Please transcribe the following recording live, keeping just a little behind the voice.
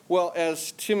Well,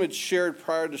 as Tim had shared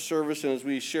prior to service, and as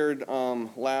we shared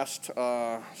last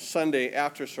Sunday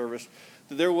after service,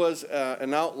 there was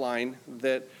an outline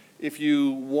that, if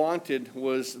you wanted,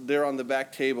 was there on the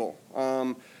back table.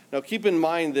 Now, keep in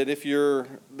mind that if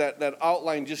that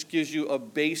outline just gives you a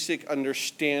basic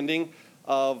understanding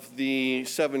of the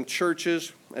 7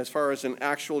 churches, as far as an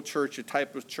actual church, a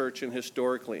type of church, and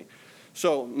historically.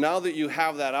 So now that you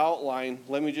have that outline,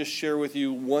 let me just share with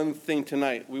you one thing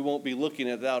tonight. We won't be looking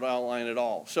at that outline at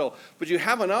all. But you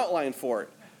have an outline for it.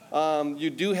 You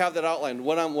do have that outline.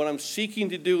 What I'm seeking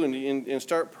to do, and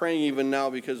start praying even now,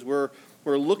 because we're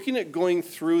looking at going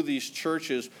through these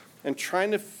churches and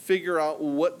trying to figure out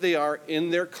what they are in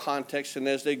their context and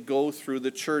as they go through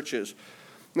the churches.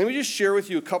 Let me just share with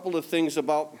you a couple of things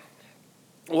about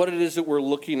what it is that we're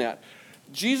looking at.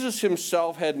 Jesus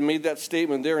himself had made that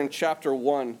statement there in chapter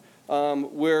 1,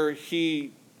 where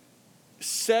he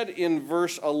said in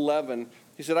verse 11,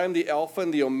 he said, "I'm the Alpha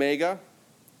and the Omega,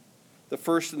 the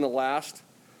first and the last.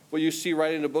 What you see,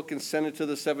 write in a book and send it to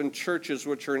the 7 churches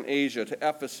which are in Asia, to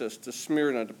Ephesus, to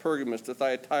Smyrna, to Pergamos, to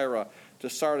Thyatira, to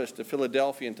Sardis, to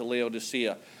Philadelphia, and to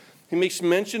Laodicea." He makes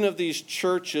mention of these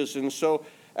churches, and so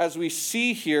as we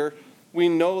see here, we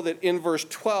know that in verse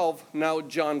 12, now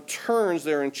John turns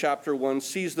there in chapter 1,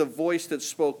 sees the voice that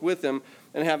spoke with him,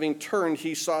 and having turned,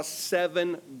 he saw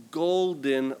 7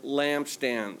 golden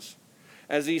lampstands.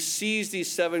 As he sees these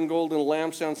 7 golden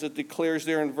lampstands, it declares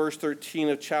there in verse 13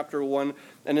 of chapter 1,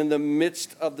 "And in the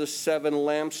midst of the 7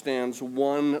 lampstands,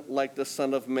 one like the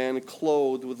Son of Man,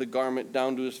 clothed with a garment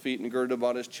down to his feet and girded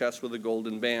about his chest with a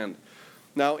golden band."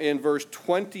 Now, in verse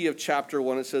 20 of chapter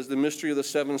 1, it says, "The mystery of the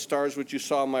 7 stars which you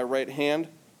saw in my right hand,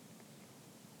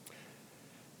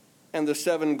 and the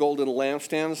 7 golden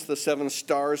lampstands." The 7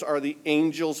 stars are the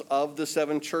angels of the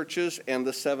 7 churches, and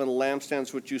the 7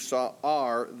 lampstands which you saw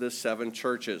are the 7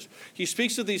 churches. He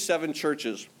speaks of these 7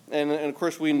 churches, and of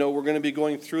course we know we're going to be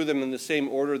going through them in the same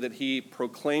order that he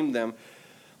proclaimed them.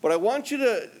 But I want you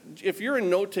to, if you're a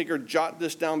note taker, jot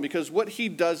this down, because what he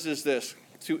does is this.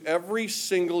 To every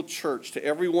single church, to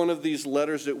every one of these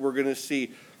letters that we're going to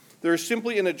see, there is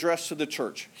simply an address to the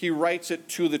church. He writes it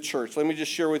to the church. Let me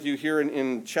just share with you here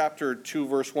in chapter 2,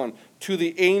 verse 1, "To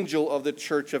the angel of the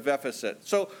church of Ephesus."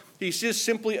 So he's just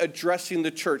simply addressing the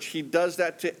church. He does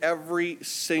that to every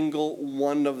single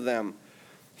one of them.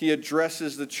 He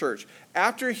addresses the church.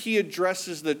 After he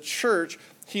addresses the church,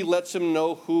 he lets them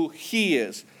know who he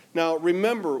is. Now,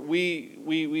 remember, we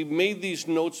made these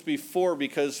notes before,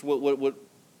 because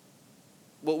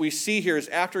what we see here is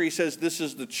after he says, "This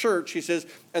is the church," he says,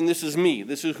 "And this is me.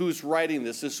 This is who's writing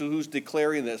this. This is who's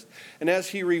declaring this." And as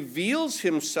he reveals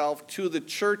himself to the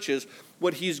churches,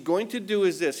 what he's going to do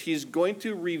is this. He's going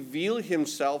to reveal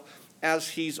himself as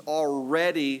he's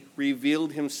already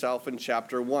revealed himself in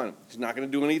chapter 1. He's not going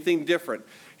to do anything different.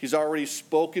 He's already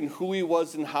spoken who he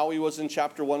was and how he was in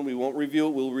chapter 1. We won't review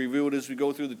it. We'll review it as we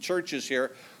go through the churches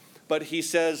here. But he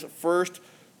says, first,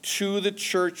 "To the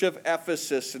church of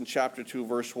Ephesus," in chapter 2,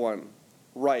 verse 1.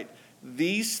 Right.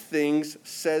 "These things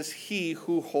says he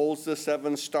who holds the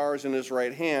 7 stars in his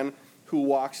right hand, who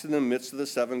walks in the midst of the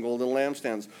 7 golden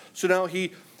lampstands." So now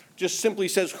he just simply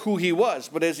says who he was.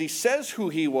 But as he says who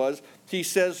he was, he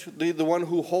says the one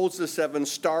who holds the 7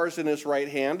 stars in his right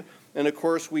hand. And of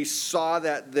course, we saw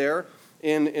that there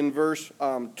in verse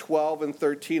 12 and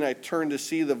 13. "I turned to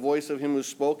see the voice of him who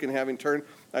spoke, and having turned,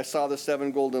 I saw the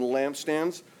 7 golden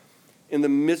lampstands. In the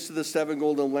midst of the 7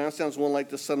 golden lampstands, one like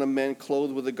the Son of Man,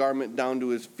 clothed with a garment down to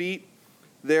his feet."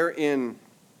 There in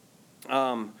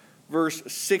verse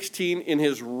 16, "In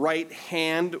his right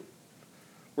hand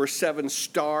were 7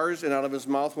 stars, and out of his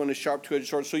mouth went a sharp 2-edged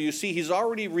sword." So you see, he's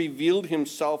already revealed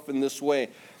himself in this way.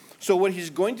 So what he's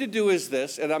going to do is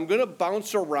this, and I'm going to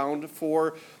bounce around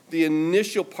for the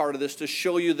initial part of this to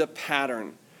show you the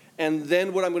pattern. And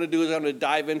then what I'm going to do is I'm going to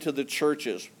dive into the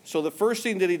churches. So the first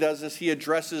thing that he does is he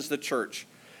addresses the church.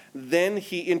 Then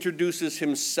he introduces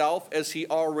himself as he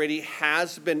already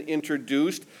has been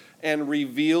introduced and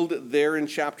revealed there in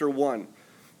chapter 1.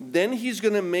 Then he's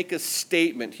going to make a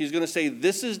statement. He's going to say,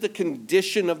 this is the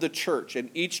condition of the church,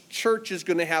 and each church is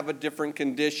going to have a different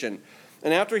condition.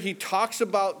 And after he talks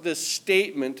about this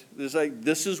statement,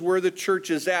 this is where the church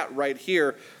is at right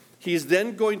here, he's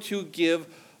then going to give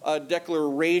a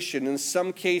declaration. In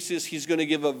some cases, he's going to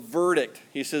give a verdict.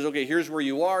 He says, okay, here's where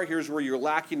you are, here's where you're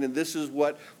lacking, and this is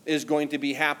what is going to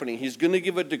be happening. He's going to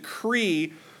give a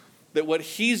decree that what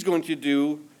he's going to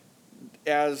do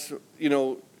as,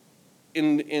 in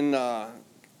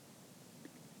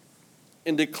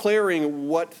declaring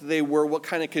what they were, what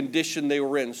kind of condition they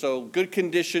were in. So good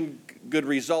condition, good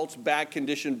results, bad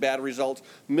condition, bad results,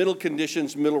 middle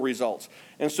conditions, middle results.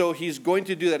 And so he's going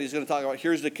to do that. He's going to talk about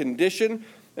here's the condition,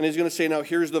 and he's going to say now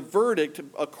here's the verdict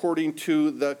according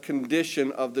to the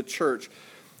condition of the church.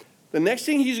 The next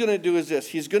thing he's going to do is this.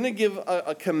 He's going to give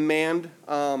a command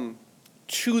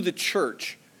to the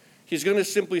church. He's going to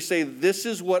simply say, this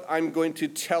is what I'm going to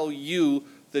tell you,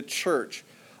 the church.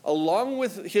 Along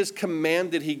with his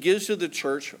command that he gives to the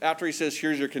church, after he says,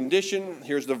 here's your condition,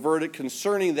 here's the verdict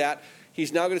concerning that,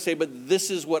 he's now going to say, but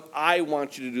this is what I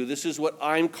want you to do. This is what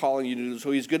I'm calling you to do.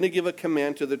 So he's going to give a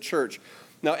command to the church.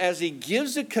 Now, as he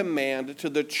gives a command to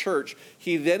the church,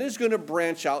 he then is going to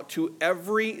branch out to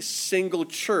every single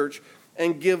church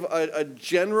and give a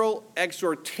general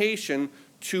exhortation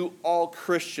to all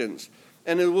Christians.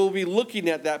 And we'll be looking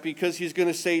at that because he's going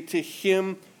to say to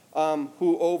him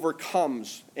who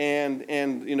overcomes, and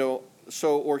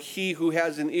or he who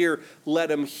has an ear, let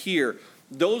him hear.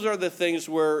 Those are the things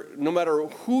where no matter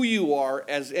who you are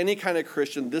as any kind of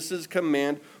Christian, this is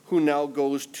command who now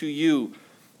goes to you.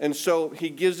 And so he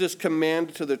gives this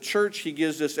command to the church. He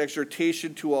gives this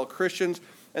exhortation to all Christians.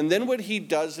 And then what he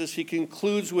does is he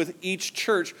concludes with each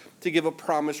church to give a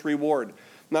promised reward.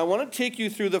 Now I want to take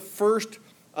you through the first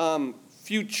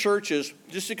few churches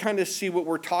just to kind of see what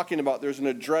we're talking about. There's an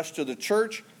address to the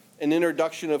church, an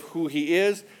introduction of who he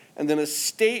is, and then a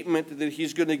statement that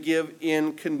he's going to give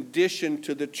in condition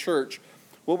to the church.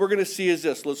 What we're going to see is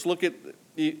this. Let's look at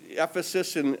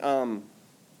Ephesus in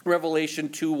Revelation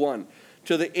 2:1.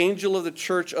 To the angel of the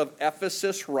church of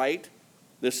Ephesus write,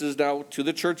 this is now to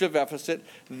the church of Ephesus,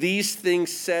 these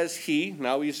things says he,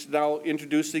 he's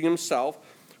introducing himself,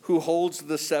 who holds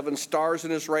the 7 stars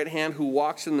in his right hand, who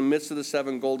walks in the midst of the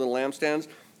 7 golden lampstands.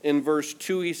 In verse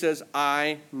 2, he says,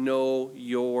 I know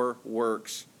your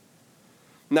works.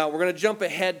 Now, we're going to jump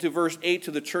ahead to verse 8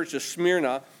 to the church of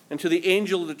Smyrna. And to the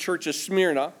angel of the church of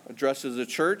Smyrna, addresses the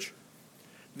church,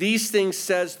 these things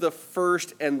says the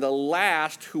first and the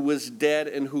last, who was dead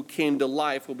and who came to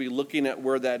life. We'll be looking at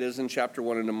where that is in chapter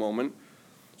 1 in a moment.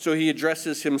 So he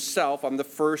addresses himself. I'm the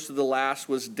first of the last,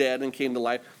 was dead and came to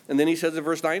life. And then he says in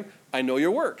verse 9, I know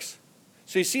your works.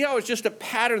 So you see how it's just a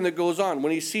pattern that goes on.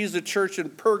 When he sees the church in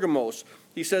Pergamos,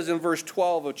 he says in verse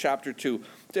 12 of chapter 2,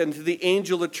 and to the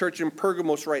angel of the church in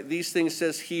Pergamos write, these things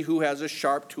says he who has a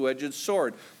sharp two-edged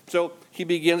sword. So he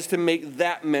begins to make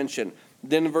that mention.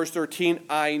 Then in verse 13,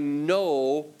 I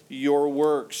know your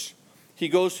works. He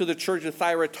goes to the church of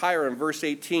Thyatira in verse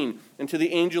 18, and to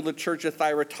the angel of the church of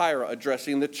Thyatira,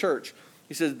 addressing the church.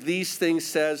 He says, these things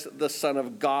says the Son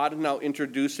of God, now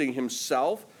introducing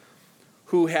himself,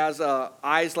 who has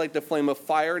eyes like the flame of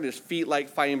fire and his feet like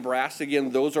fine brass.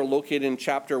 Again, those are located in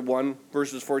chapter 1,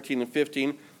 verses 14 and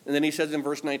 15. And then he says in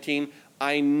verse 19,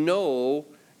 I know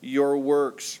your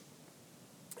works.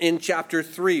 In chapter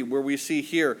 3, where we see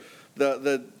here,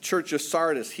 the church of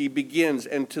Sardis, he begins,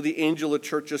 and to the angel of the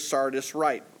church of Sardis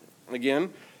write.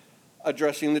 Again,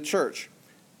 addressing the church.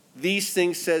 These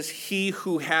things says he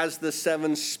who has the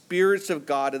 7 spirits of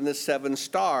God and the 7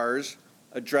 stars,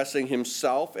 addressing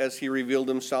himself as he revealed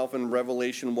himself in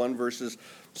Revelation 1, verses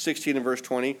 16 and verse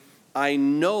 20. I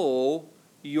know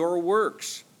your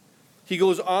works. He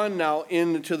goes on now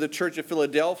into the church of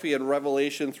Philadelphia in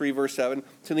Revelation 3, verse 7.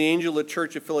 To the angel of the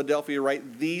church of Philadelphia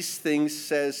write, these things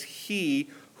says he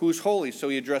who's holy. So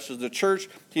he addresses the church.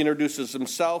 He introduces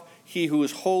himself. He who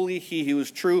is holy, he who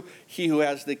is true, he who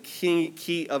has the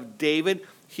key of David,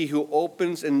 he who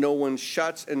opens and no one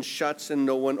shuts, and shuts and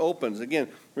no one opens. Again,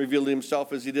 revealed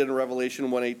himself as he did in Revelation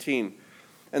 1:18.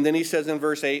 And then he says in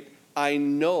verse 8, I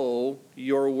know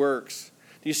your works.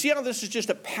 Do you see how this is just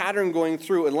a pattern going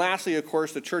through? And lastly, of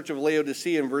course, the church of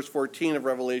Laodicea in verse 14 of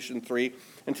Revelation 3.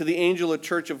 And to the angel of the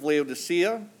church of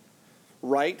Laodicea,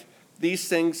 write, these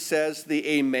things says the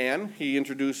Amen. He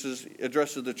addresses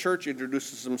the church,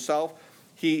 introduces himself.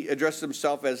 He addresses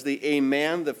himself as the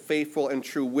Amen, the faithful and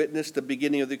true witness, the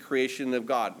beginning of the creation of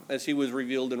God, as he was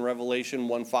revealed in Revelation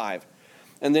 1:5.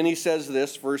 And then he says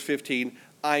this, verse 15,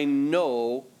 I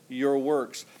know your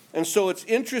works. And so it's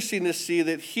interesting to see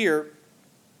that here,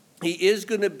 he is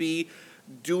going to be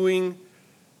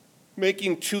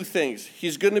making 2 things.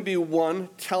 He's going to be, 1,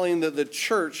 telling the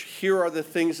church, here are the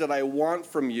things that I want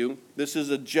from you. This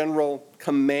is a general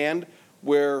command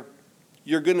where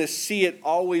you're going to see it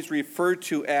always referred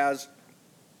to as,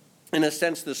 in a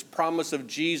sense, this promise of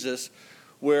Jesus,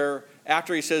 where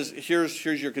after he says, here's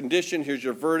your condition, here's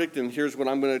your verdict, and here's what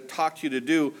I'm going to talk to you to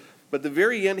do. But at the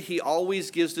very end, he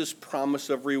always gives this promise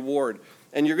of reward.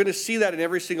 And you're going to see that in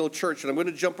every single church. And I'm going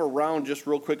to jump around just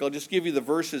real quick. I'll just give you the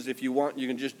verses if you want. You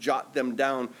can just jot them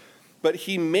down. But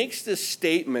he makes this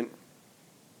statement,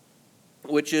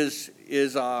 which is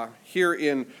here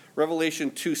in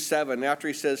Revelation 2:7, after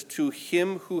he says, to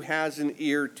him who has an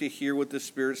ear to hear what the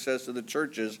Spirit says to the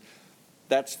churches,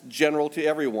 that's general to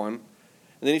everyone.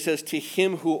 And then he says, to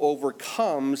him who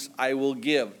overcomes, I will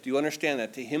give. Do you understand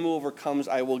that? To him who overcomes,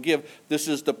 I will give. This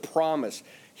is the promise.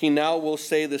 He now will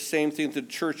say the same thing to the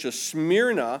church of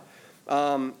Smyrna,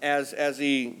 as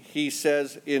he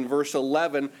says in verse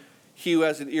 11, he who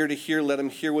has an ear to hear, let him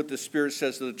hear what the Spirit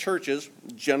says to the churches,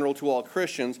 general to all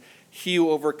Christians. He who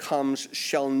overcomes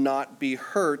shall not be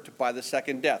hurt by the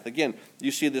second death. Again,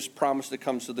 you see this promise that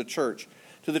comes to the church.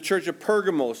 To the church of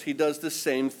Pergamos, he does the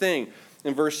same thing.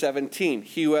 In verse 17,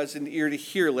 he who has an ear to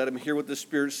hear, let him hear what the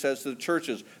Spirit says to the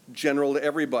churches, general to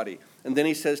everybody. And then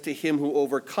he says, to him who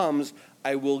overcomes,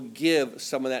 I will give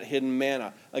some of that hidden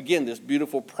manna. Again, this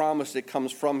beautiful promise that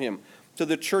comes from him. To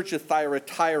the church of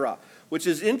Thyatira, which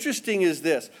is interesting is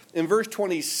this. In verse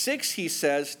 26, he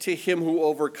says, to him who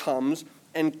overcomes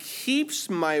and keeps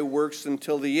my works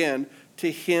until the end,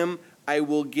 to him I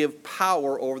will give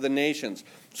power over the nations.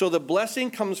 So the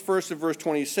blessing comes first in verse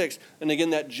 26, and again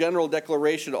that general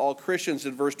declaration to all Christians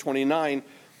in verse 29,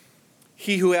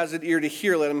 he who has an ear to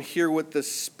hear, let him hear what the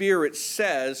Spirit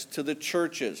says to the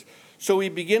churches. So we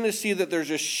begin to see that there's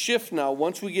a shift now.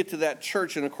 Once we get to that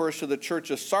church, and of course to the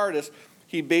church of Sardis,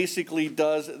 he basically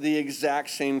does the exact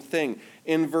same thing.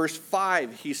 In verse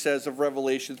 5, he says of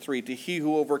Revelation 3, to he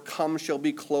who overcomes shall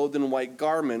be clothed in white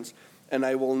garments, and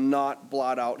I will not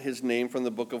blot out his name from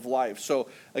the book of life. So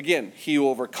again, he who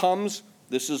overcomes,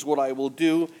 this is what I will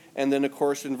do. And then of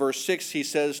course in verse 6, he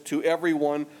says, to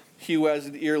everyone, he who has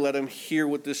an ear, let him hear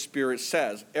what the Spirit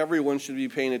says. Everyone should be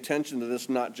paying attention to this,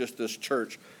 not just this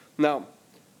church. Now,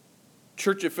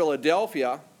 Church of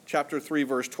Philadelphia, chapter 3,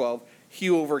 verse 12, he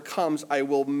who overcomes, I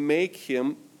will make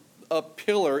him a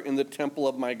pillar in the temple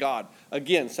of my God.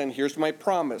 Again, saying, here's my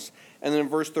promise. And then in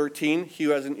verse 13, he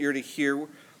who has an ear to hear,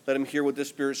 let him hear what the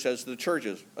Spirit says to the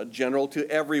churches, a general to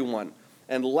everyone.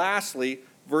 And lastly,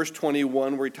 verse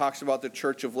 21, where he talks about the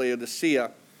church of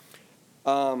Laodicea,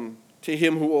 to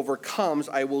him who overcomes,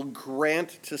 I will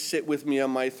grant to sit with me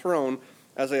on my throne,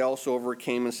 as I also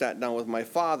overcame and sat down with my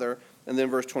Father. And then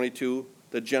verse 22,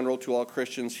 the general to all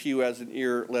Christians, he who has an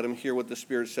ear, let him hear what the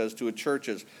Spirit says to the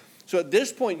churches. So at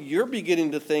this point, you're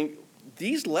beginning to think,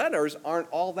 these letters aren't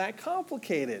all that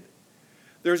complicated.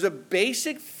 There's a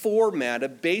basic format, a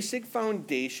basic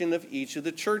foundation of each of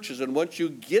the churches. And once you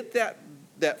get that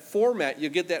format, you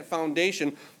get that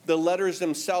foundation, the letters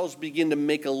themselves begin to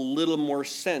make a little more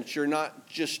sense. You're not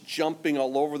just jumping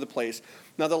all over the place.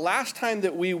 Now, the last time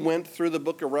that we went through the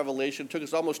book of Revelation, it took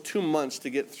us almost 2 months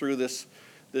to get through this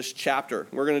chapter.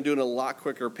 We're going to do it at a lot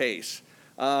quicker pace.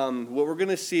 What we're going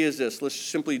to see is this. Let's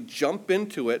simply jump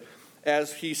into it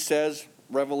as he says,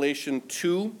 Revelation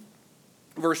 2,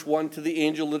 verse 1, to the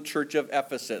angel of the church of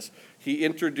Ephesus. He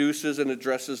introduces and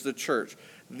addresses the church.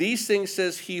 These things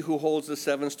says he who holds the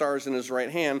 7 stars in his right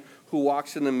hand, who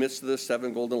walks in the midst of the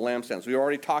 7 golden lampstands. We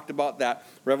already talked about that.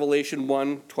 Revelation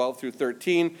 1, 12 through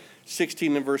 13,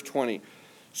 16 and verse 20.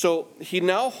 So he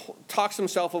now talks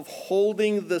himself of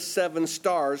holding the 7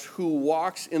 stars, who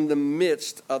walks in the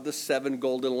midst of the 7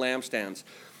 golden lampstands.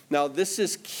 Now this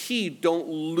is key. Don't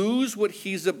lose what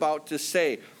he's about to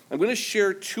say. I'm going to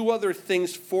share 2 other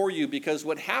things for you, because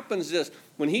what happens is,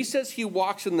 when he says he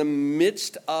walks in the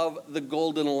midst of the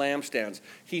golden lampstands,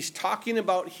 he's talking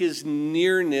about his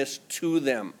nearness to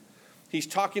them. He's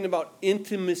talking about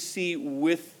intimacy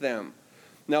with them.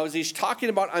 Now, as he's talking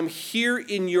about, I'm here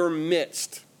in your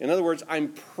midst. In other words, I'm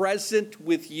present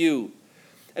with you.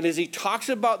 And as he talks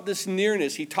about this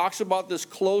nearness, he talks about this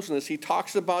closeness, he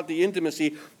talks about the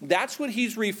intimacy, that's what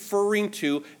he's referring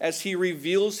to as he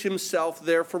reveals himself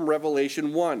there from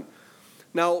Revelation 1.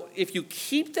 Now, if you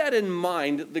keep that in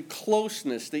mind, the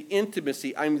closeness, the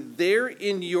intimacy, I'm there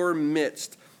in your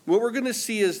midst, what we're going to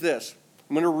see is this.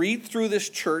 I'm going to read through this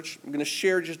church. I'm going to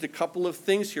share just a couple of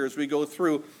things here as we go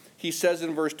through. He says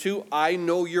in verse 2, I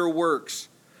know your works,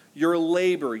 your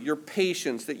labor, your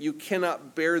patience, that you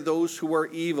cannot bear those who are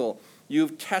evil.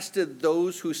 You've tested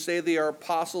those who say they are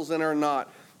apostles and are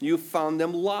not. You've found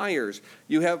them liars.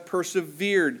 You have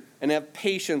persevered and have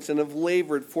patience and have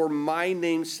labored for my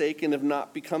name's sake and have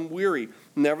not become weary.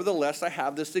 Nevertheless, I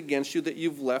have this against you, that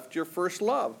you've left your first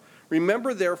love.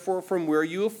 Remember, therefore, from where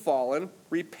you have fallen,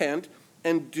 repent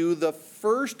and do the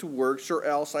first works, or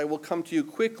else I will come to you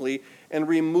quickly and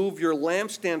remove your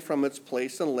lampstand from its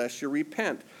place unless you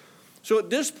repent. So at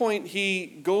this point, he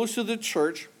goes to the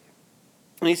church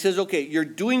and he says, okay, you're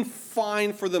doing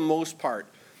fine for the most part.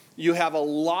 You have a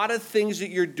lot of things that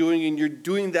you're doing, and you're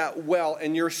doing that well,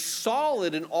 and you're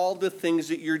solid in all the things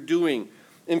that you're doing.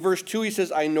 In verse 2, he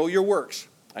says, I know your works.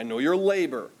 I know your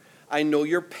labor. I know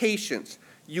your patience.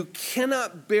 You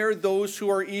cannot bear those who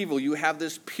are evil. You have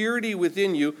this purity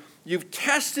within you. You've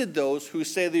tested those who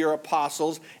say they are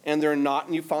apostles and they're not,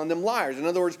 and you found them liars. In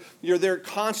other words, you're there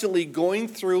constantly going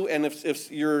through, and if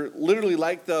you're literally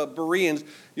like the Bereans,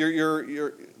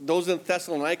 you're those in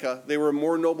Thessalonica, they were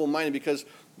more noble-minded because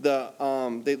the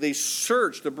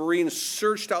Bereans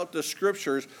searched out the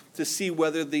scriptures to see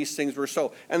whether these things were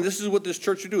so. And this is what this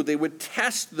church would do. They would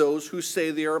test those who say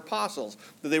they are apostles,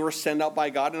 that they were sent out by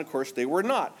God, and of course they were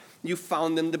not. You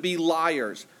found them to be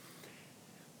liars.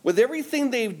 With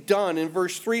everything they've done, in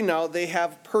verse 3 now, they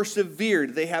have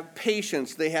persevered, they have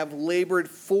patience, they have labored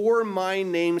for my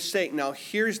name's sake. Now,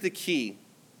 here's the key.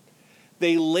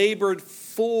 They labored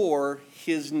for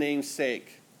his name's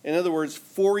sake. In other words,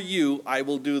 for you, I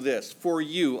will do this. For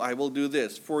you, I will do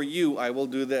this. For you, I will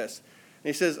do this.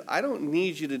 And he says, I don't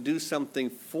need you to do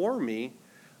something for me.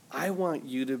 I want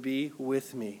you to be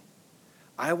with me.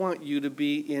 I want you to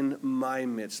be in my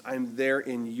midst. I'm there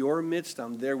in your midst.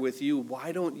 I'm there with you.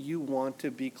 Why don't you want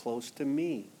to be close to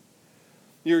me?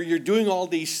 You're doing all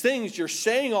these things. You're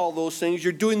saying all those things.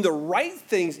 You're doing the right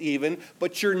things even,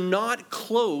 but you're not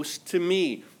close to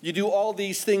me. You do all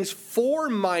these things for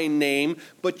my name,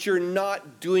 but you're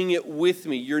not doing it with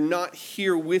me. You're not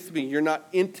here with me. You're not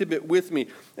intimate with me.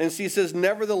 And so he says,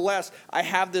 nevertheless, I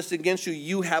have this against you.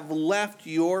 You have left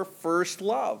your first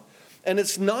love. And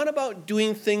it's not about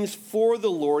doing things for the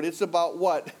Lord. It's about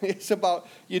what? It's about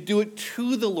you do it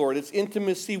to the Lord. It's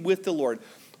intimacy with the Lord.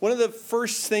 One of the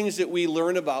first things that we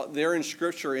learn about there in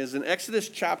Scripture is in Exodus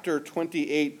chapter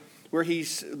 28, where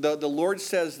the Lord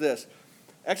says this.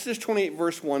 Exodus 28,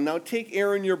 verse 1, now take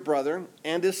Aaron your brother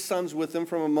and his sons with him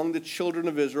from among the children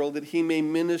of Israel, that he may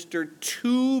minister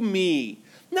to me.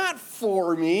 Not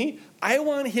for me. I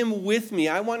want him with me.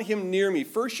 I want him near me.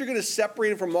 First, you're going to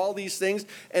separate him from all these things,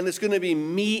 and it's going to be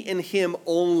me and him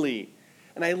only.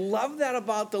 And I love that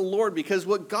about the Lord, because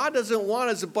what God doesn't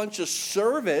want is a bunch of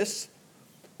service.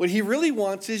 What he really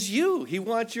wants is you. He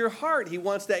wants your heart. He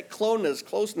wants that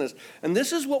closeness. And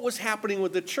this is what was happening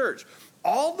with the church.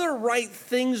 All the right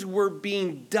things were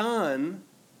being done,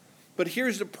 but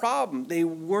here's the problem. They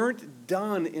weren't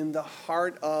done in the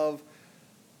heart of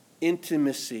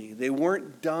intimacy. They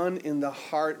weren't done in the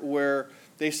heart where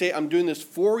they say, I'm doing this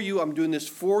for you, I'm doing this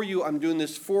for you, I'm doing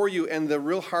this for you. And the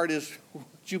real heart is, would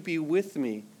you be with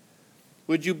me?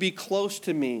 Would you be close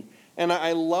to me? And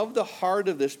I love the heart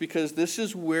of this, because this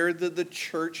is where the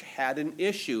church had an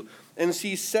issue. And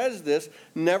he says this,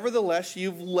 nevertheless,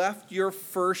 you've left your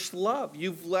first love.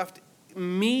 You've left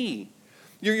me.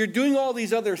 You're doing all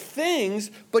these other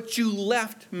things, but you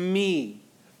left me.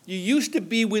 You used to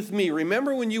be with me.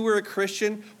 Remember when you were a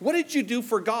Christian? What did you do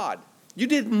for God? You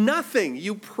did nothing.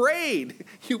 You prayed.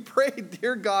 You prayed,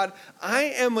 dear God, I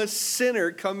am a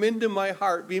sinner. Come into my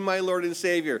heart. Be my Lord and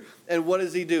Savior. And what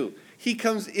does he do? He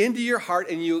comes into your heart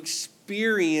and you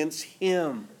experience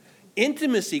him.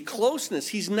 Intimacy, closeness.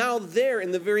 He's now there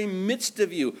in the very midst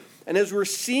of you. And as we're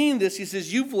seeing this, he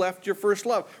says, you've left your first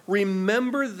love.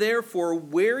 Remember, therefore,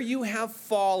 where you have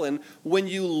fallen when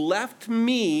you left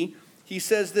me. He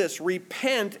says this,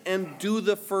 repent and do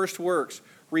the first works.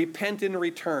 Repent and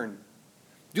return.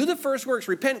 Do the first works.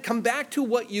 Repent. Come back to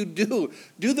what you do.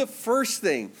 Do the first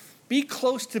thing. Be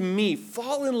close to me.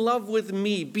 Fall in love with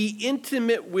me. Be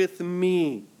intimate with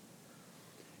me.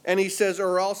 And he says,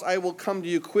 or else I will come to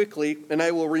you quickly, and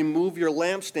I will remove your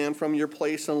lampstand from your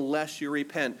place unless you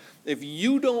repent. If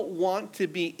you don't want to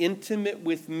be intimate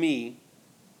with me,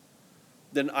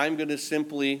 then I'm going to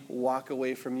simply walk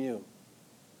away from you.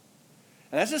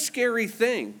 And that's a scary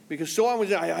thing, because so often we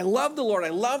say, I love the Lord,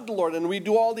 and we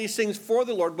do all these things for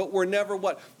the Lord, but we're never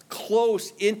what?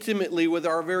 Close intimately with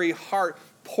our very heart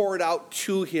poured out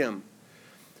to him.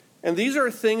 And these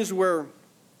are things where,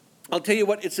 I'll tell you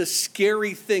what, it's a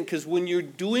scary thing, because when you're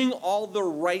doing all the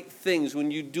right things,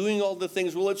 when you're doing all the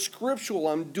things, well, it's scriptural,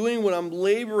 I'm doing what I'm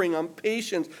laboring, I'm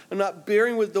patient, I'm not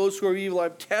bearing with those who are evil,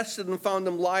 I've tested and found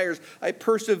them liars, I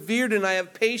persevered and I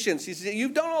have patience. He said,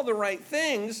 you've done all the right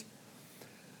things,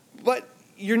 but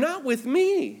you're not with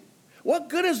me. What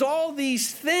good is all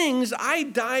these things? I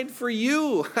died for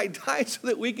you. I died so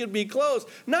that we could be close,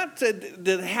 not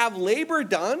to have labor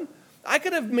done. I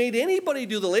could have made anybody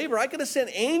do the labor. I could have sent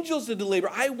angels to do labor.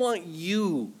 I want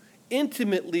you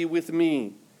intimately with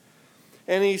me.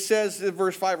 And he says in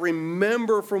verse 5,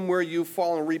 remember from where you've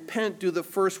fallen. Repent, do the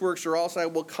first works, or else I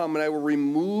will come and I will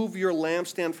remove your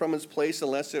lampstand from its place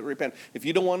unless it repent. If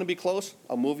you don't want to be close,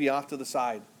 I'll move you off to the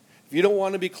side. If you don't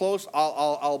want to be close,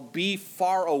 I'll be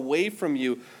far away from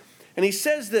you. And he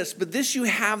says this, but this you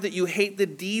have, that you hate the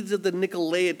deeds of the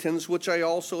Nicolaitans, which I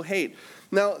also hate.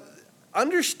 Now,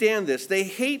 understand this. They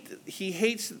hate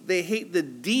the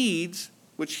deeds,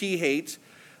 which he hates,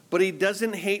 but he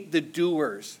doesn't hate the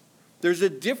doers. There's a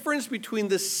difference between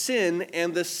the sin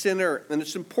and the sinner. And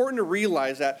it's important to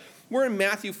realize that. We're in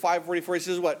Matthew 5:44. He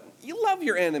says what? You love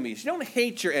your enemies. You don't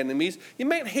hate your enemies. You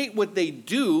might hate what they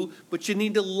do, but you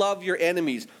need to love your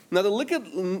enemies. Now, to look at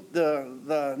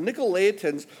the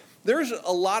Nicolaitans, there's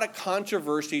a lot of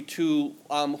controversy to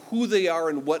who they are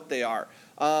and what they are.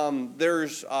 I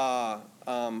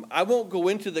won't go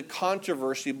into the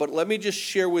controversy, but let me just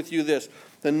share with you this.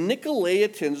 The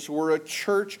Nicolaitans were a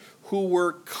church who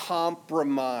were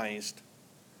compromised.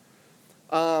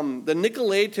 The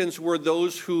Nicolaitans were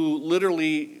those who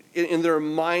literally, in their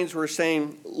minds, were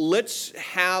saying, let's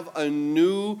have a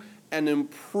new and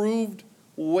improved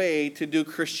way to do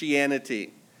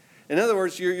Christianity. In other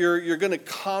words, you're going to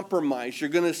compromise. You're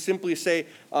going to simply say,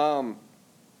 I'm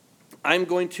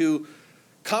going to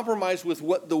compromise with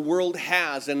what the world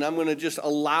has, and I'm going to just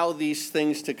allow these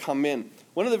things to come in.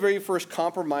 One of the very first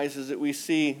compromises that we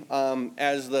see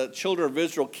as the children of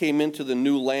Israel came into the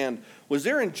new land was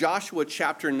there in Joshua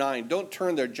chapter 9. Don't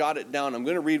turn there, jot it down. I'm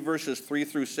going to read verses 3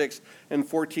 through 6 and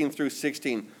 14 through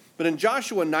 16. But in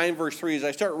Joshua 9, verse 3, as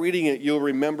I start reading it, you'll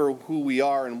remember who we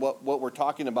are and what we're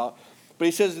talking about. But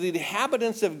he says, the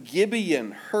inhabitants of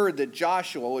Gibeon heard that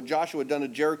what Joshua had done to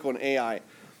Jericho and Ai.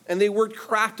 And they worked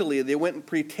craftily. They went and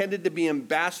pretended to be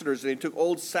ambassadors. And they took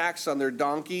old sacks on their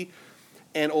donkey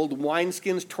and old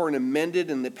wineskins torn and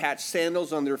mended, and they patched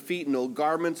sandals on their feet and old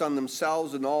garments on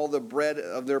themselves, and all the bread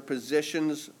of their provision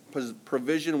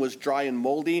was dry and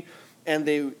moldy. And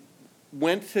they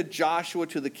went to Joshua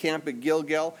to the camp at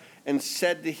Gilgal and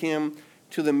said to him,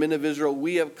 to the men of Israel,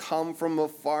 we have come from a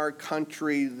far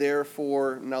country,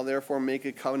 therefore make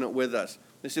a covenant with us.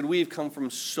 They said, we have come from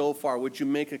so far, would you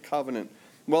make a covenant?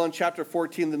 Well, in chapter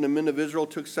 14, then the men of Israel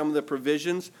took some of the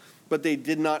provisions, but they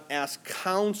did not ask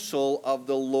counsel of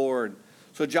the Lord.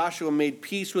 So Joshua made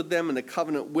peace with them and a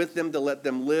covenant with them to let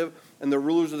them live. And the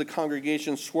rulers of the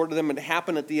congregation swore to them. It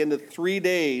happened at the end of 3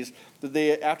 days,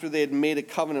 after they had made a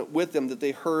covenant with them, that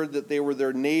they heard that they were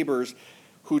their neighbors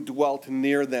who dwelt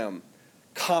near them.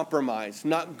 Compromise,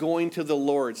 not going to the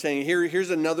Lord, saying,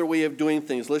 here's another way of doing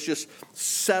things. Let's just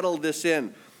settle this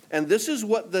in. And this is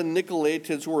what the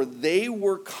Nicolaitans were. They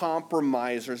were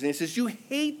compromisers. And he says, you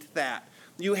hate that.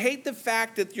 You hate the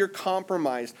fact that you're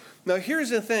compromised. Now,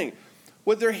 here's the thing.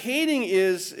 What they're hating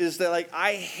is that, like,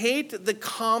 I hate the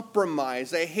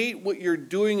compromise. I hate what you're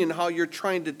doing and how you're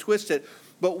trying to twist it.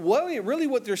 But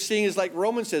what they're seeing is, like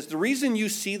Romans says, the reason you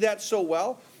see that so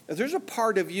well is there's a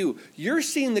part of you. You're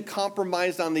seeing the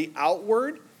compromise on the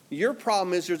outward. Your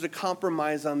problem is there's a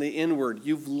compromise on the inward.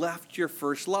 You've left your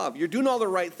first love. You're doing all the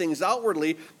right things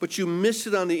outwardly, but you miss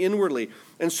it on the inwardly.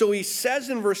 And so he says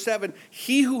in verse 7,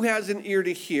 he who has an ear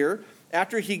to hear,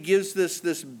 after he gives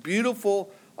this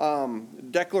beautiful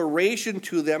declaration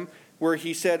to them where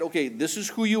he said, okay, this is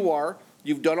who you are.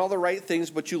 You've done all the right things,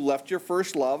 but you left your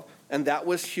first love. And that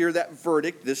was here, that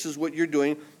verdict. This is what you're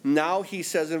doing. Now he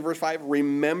says in verse 5,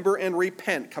 remember and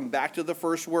repent. Come back to the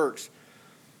first works.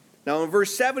 Now in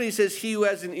verse 7, he says, he who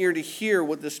has an ear to hear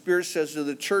what the Spirit says to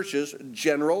the churches,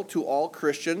 general, to all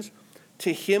Christians,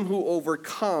 to him who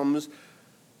overcomes,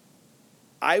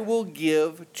 I will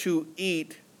give to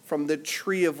eat from the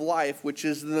tree of life, which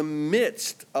is in the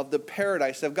midst of the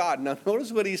paradise of God. Now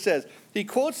notice what he says. He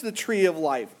quotes the tree of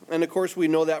life. And of course we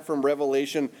know that from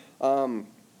Revelation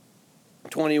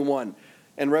 21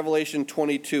 and Revelation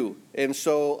 22. And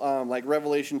so like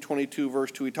Revelation 22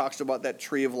 verse 2, he talks about that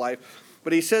tree of life.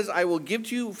 But he says, I will give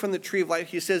to you from the tree of life.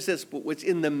 He says this, but what's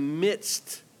in the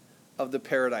midst of the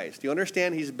paradise. Do you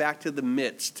understand? He's back to the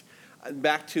midst,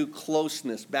 back to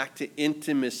closeness, back to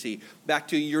intimacy, back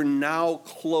to you're now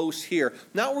close here.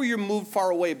 Not where you're moved far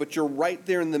away, but you're right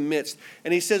there in the midst.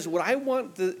 And he says, what I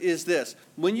want is this.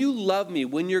 When you love me,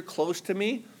 when you're close to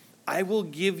me, I will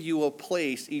give you a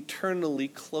place eternally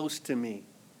close to me.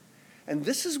 And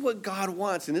this is what God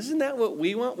wants. And isn't that what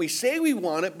we want? We say we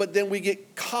want it, but then we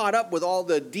get caught up with all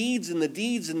the deeds and the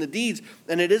deeds and the deeds.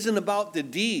 And it isn't about the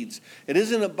deeds. It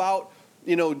isn't about,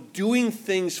 doing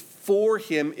things for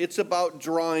him. It's about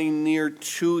drawing near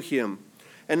to him.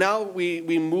 And now we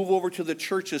move over to the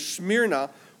church of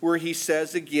Smyrna, where he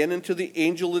says again, and to the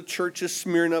angel of the church of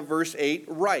Smyrna, verse 8,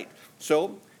 write.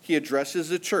 So he addresses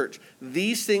the church.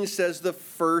 These things says the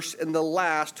first and the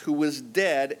last who was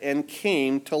dead and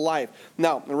came to life.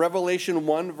 Now, in Revelation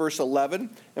 1, verse 11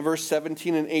 and verse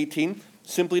 17 and 18,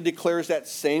 simply declares that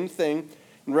same thing.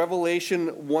 In Revelation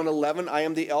 1:11, I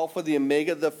am the Alpha, the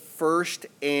Omega, the first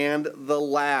and the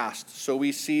last. So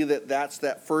we see that that's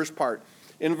that first part.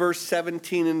 In verse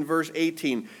 17 and verse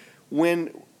 18,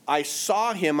 when I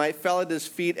saw him, I fell at his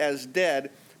feet as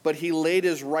dead, but he laid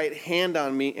his right hand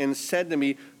on me and said to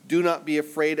me, do not be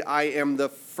afraid, I am the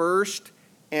first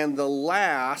and the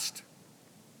last.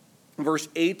 Verse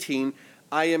 18,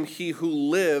 I am he who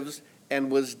lives and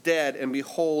was dead, and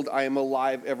behold, I am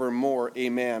alive evermore.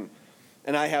 Amen.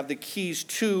 And I have the keys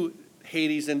to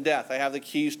Hades and death. I have the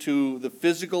keys to the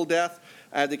physical death.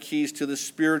 I have the keys to the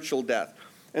spiritual death.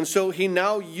 And so he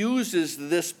now uses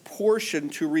this portion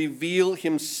to reveal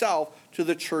himself to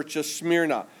the church of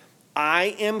Smyrna.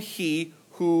 I am he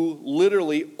who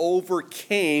literally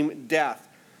overcame death.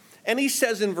 And he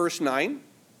says in verse 9,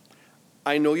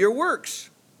 I know your works,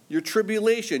 your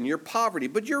tribulation, your poverty,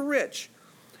 but you're rich.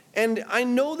 And I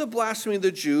know the blasphemy of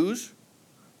the Jews,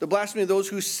 the blasphemy of those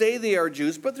who say they are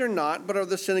Jews, but they're not, but are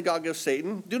the synagogue of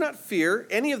Satan. Do not fear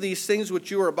any of these things which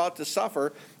you are about to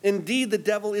suffer. Indeed, the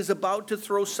devil is about to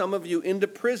throw some of you into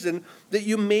prison that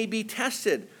you may be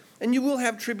tested. And you will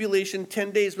have tribulation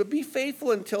 10 days, but be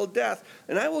faithful until death,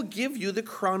 and I will give you the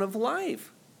crown of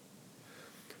life.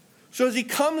 So as he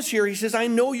comes here, he says, I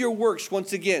know your works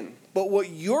once again, but what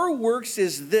your works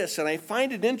is this, and I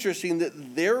find it interesting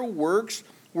that their works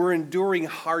were enduring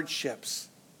hardships.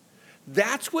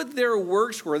 That's what their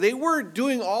works were. They weren't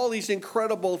doing all these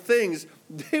incredible things.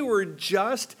 They were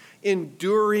just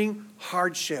enduring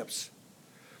hardships.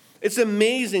 It's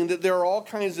amazing that there are all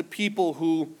kinds of people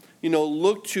who,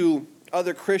 look to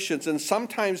other Christians. And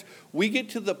sometimes we get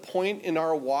to the point in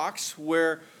our walks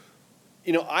where,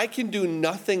 I can do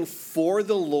nothing for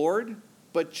the Lord,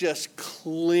 but just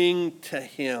cling to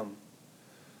him.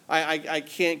 I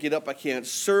can't get up. I can't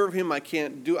serve him.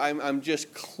 I'm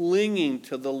just clinging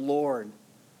to the Lord.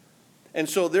 And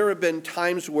so there have been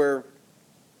times where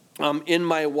in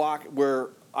my walk where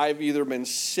I've either been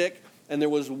sick, and there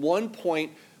was one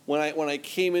point when I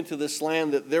came into this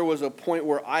land that there was a point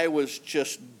where I was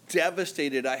just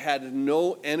devastated. I had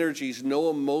no energies, no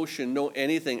emotion, no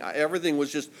anything. Everything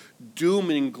was just doom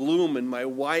and gloom, and my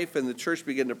wife and the church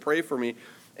began to pray for me.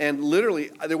 And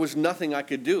literally, there was nothing I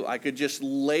could do. I could just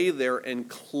lay there and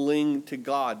cling to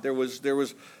God.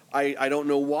 I don't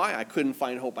know why. I couldn't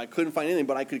find hope. I couldn't find anything,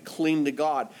 but I could cling to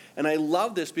God. And I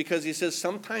love this because he says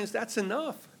sometimes that's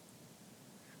enough.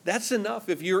 That's enough.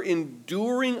 If you're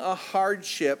enduring a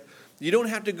hardship, you don't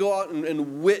have to go out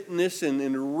and witness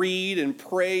and read and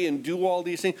pray and do all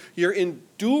these things. You're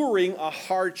enduring a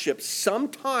hardship.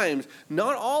 Sometimes,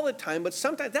 not all the time, but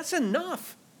sometimes that's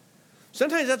enough.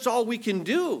 Sometimes that's all we can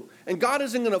do. And God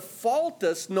isn't going to fault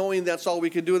us knowing that's all we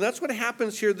can do. And that's what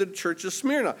happens here at the church of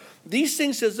Smyrna. These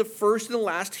things says the first and the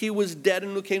last, he was dead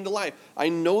and who came to life. I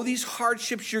know these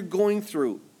hardships you're going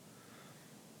through.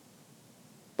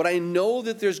 But I know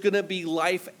that there's going to be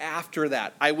life after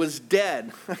that. I was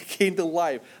dead. I came to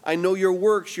life. I know your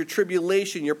works, your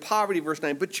tribulation, your poverty, verse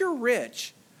 9. But you're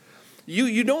rich.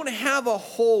 You don't have a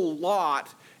whole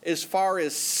lot as far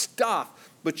as stuff.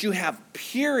 But you have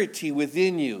purity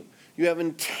within you. You have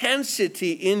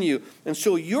intensity in you. And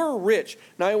so you're rich.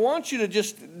 Now I want you to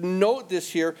just note this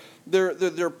here.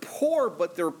 They're poor,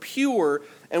 but they're pure.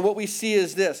 And what we see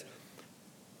is this.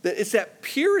 That it's that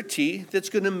purity that's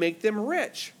going to make them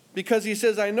rich. Because he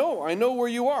says, I know where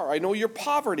you are. I know your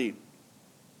poverty.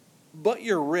 But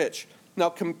you're rich. Now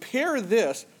compare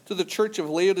this to the church of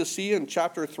Laodicea in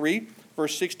chapter 3,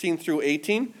 verse 16 through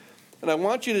 18. And I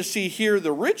want you to see here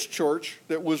the rich church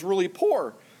that was really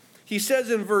poor. He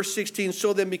says in verse 16,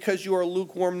 so then because you are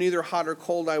lukewarm, neither hot or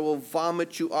cold, I will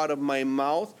vomit you out of my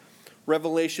mouth.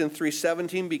 Revelation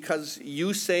 3:17, because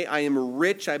you say, I am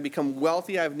rich, I become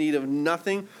wealthy, I have need of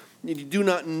nothing. You do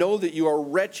not know that you are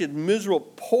wretched,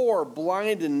 miserable, poor,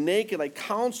 blind, and naked. I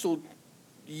counsel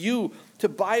you to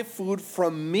buy food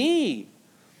from me.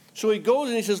 So he goes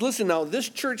and he says, listen, now this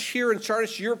church here in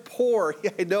Sardis, you're poor.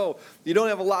 Yeah, I know. You don't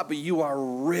have a lot, but you are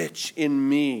rich in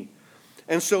me.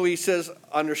 And so he says,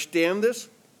 understand this.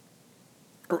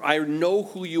 Or I know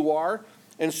who you are.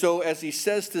 And so as he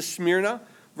says to Smyrna,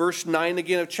 verse 9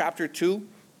 again of chapter 2,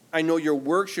 I know your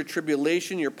works, your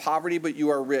tribulation, your poverty, but you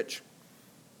are rich.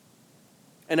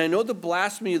 And I know the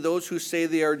blasphemy of those who say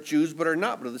they are Jews, but are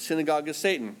not, but of the synagogue of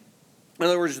Satan. In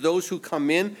other words, those who come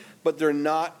in, but they're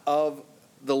not of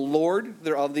the Lord,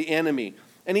 they're of the enemy.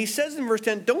 And he says in verse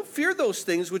 10, don't fear those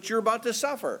things which you're about to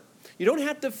suffer. You don't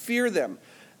have to fear them.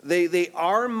 They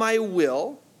are my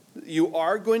will. You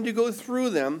are going to go through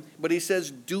them. But he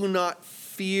says, do not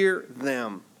fear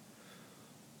them.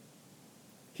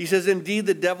 He says, indeed,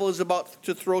 the devil is about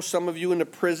to throw some of you into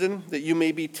prison, that you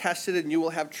may be tested, and you will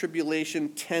have tribulation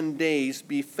 10 days.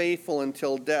 Be faithful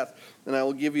until death, and I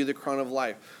will give you the crown of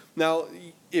life. Now,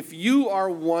 if you are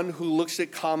one who looks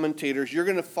at commentators, you're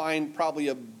going to find probably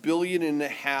 1.5 billion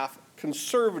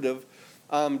conservative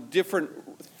different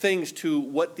things to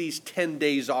what these 10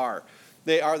 days are.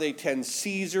 Are they 10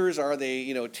 Caesars? Are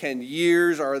they, 10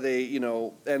 years? Are they,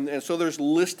 and so there's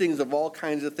listings of all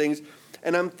kinds of things.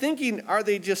 And I'm thinking, are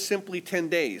they just simply 10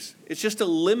 days? It's just a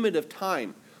limit of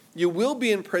time. You will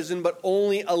be in prison, but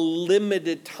only a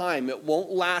limited time. It won't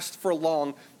last for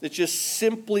long. It's just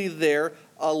simply there,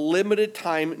 a limited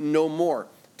time, no more.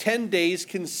 10 days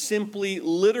can simply,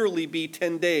 literally be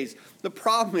 10 days. The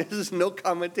problem is no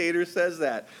commentator says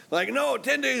that. Like, no,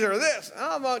 10 days are this.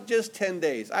 How about just 10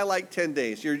 days? I like 10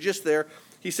 days. You're just there.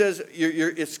 He says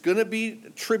it's going to be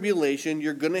tribulation.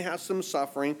 You're going to have some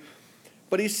suffering.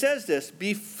 But he says this,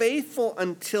 be faithful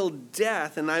until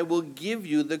death, and I will give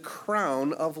you the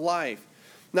crown of life.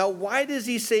 Now, why does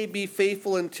he say be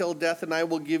faithful until death, and I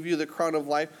will give you the crown of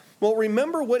life? Well,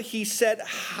 remember what he said,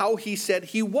 how he said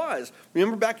he was.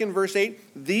 Remember back in verse 8,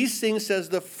 these things says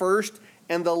the first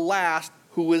and the last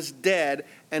who was dead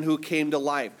and who came to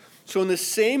life. So in the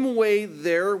same way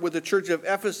there with the church of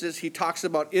Ephesus, he talks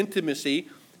about intimacy.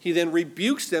 He then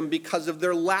rebukes them because of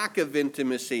their lack of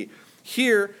intimacy.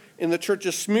 Here in the church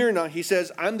of Smyrna, he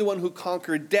says, I'm the one who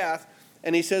conquered death.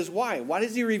 And he says, why? Why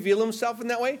does he reveal himself in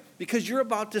that way? Because you're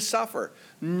about to suffer.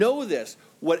 Know this.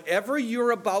 Whatever you're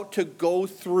about to go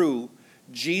through,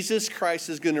 Jesus Christ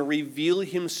is going to reveal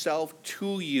himself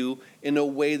to you in a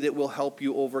way that will help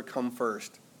you overcome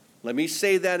first. Let me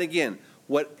say that again.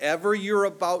 Whatever you're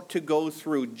about to go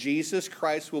through, Jesus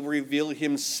Christ will reveal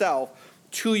himself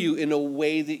to you in a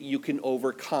way that you can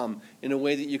overcome, in a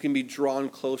way that you can be drawn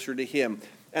closer to him.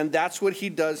 And that's what he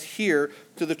does here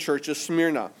to the church of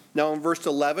Smyrna. Now in verse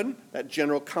 11, that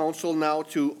general counsel now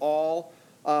to all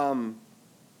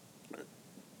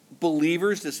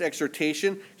believers, this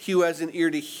exhortation, he who has an ear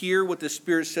to hear what the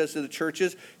Spirit says to the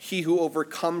churches, he who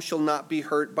overcomes shall not be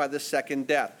hurt by the second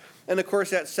death. And of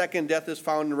course that second death is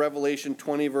found in Revelation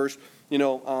 20 verse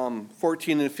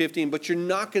 14 and 15, but you're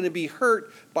not going to be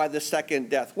hurt by the second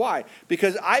death. Why?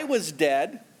 Because I was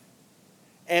dead,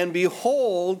 and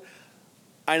behold,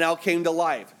 I now came to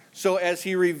life. So as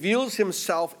he reveals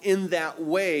himself in that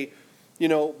way,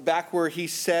 back where he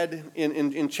said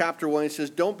in chapter 1, he says,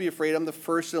 don't be afraid, I'm the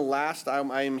first and the last.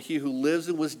 I am he who lives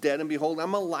and was dead, and behold,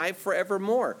 I'm alive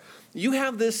forevermore. You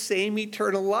have this same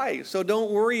eternal life, so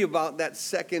don't worry about that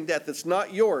second death. It's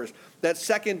not yours. That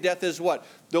second death is what?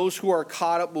 Those who are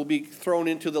caught up will be thrown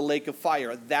into the lake of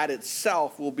fire. That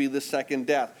itself will be the second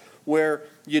death, where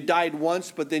you died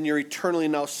once, but then you're eternally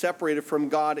now separated from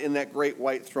God in that great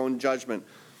white throne judgment.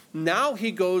 Now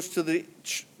he goes to the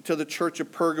church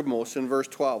of Pergamos in verse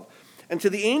 12. And to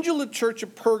the angel of the church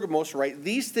of Pergamos write,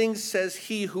 these things says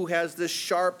he who has the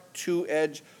sharp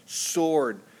two-edged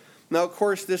sword. Now, of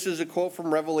course, this is a quote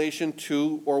from Revelation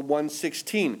 2 or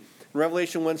 1:16. In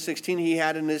Revelation 1:16, he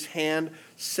had in his hand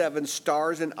 7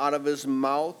 stars, and out of his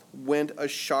mouth went a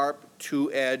sharp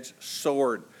two-edged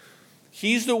sword.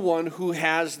 He's the one who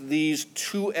has these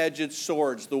two-edged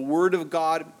swords, the word of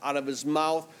God out of his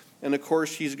mouth. And, of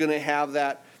course, he's going to have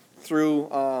that through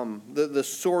the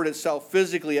sword itself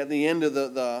physically at the end of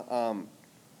the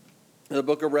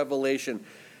book of Revelation.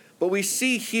 But we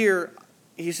see here,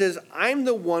 he says, I'm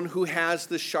the one who has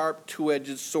the sharp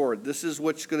two-edged sword. This is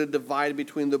what's going to divide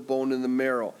between the bone and the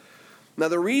marrow. Now,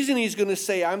 the reason he's going to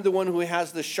say, I'm the one who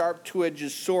has the sharp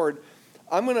two-edged sword,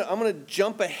 I'm going to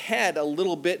jump ahead a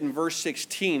little bit in verse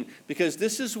 16, because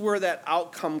this is where that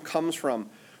outcome comes from,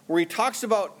 where he talks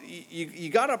about, you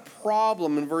got a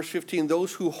problem in verse 15,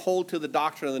 those who hold to the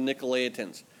doctrine of the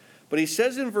Nicolaitans. But he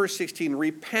says in verse 16,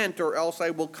 repent, or else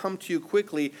I will come to you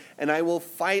quickly, and I will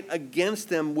fight against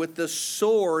them with the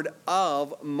sword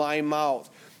of my mouth.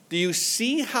 Do you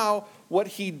see how what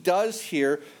he does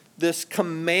here, this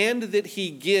command that he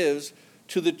gives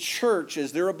to the church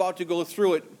as they're about to go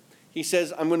through it, he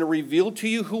says, I'm going to reveal to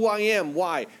you who I am.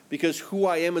 Why? Because who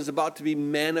I am is about to be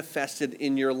manifested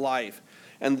in your life.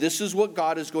 And this is what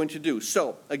God is going to do.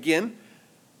 So, again,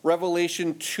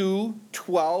 Revelation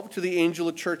 2:12, to the angel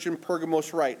of the church in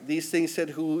Pergamos write, these things said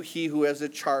he who has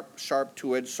a sharp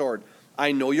two-edged sword.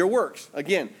 I know your works.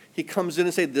 Again, he comes in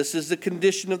and says, this is the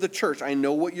condition of the church. I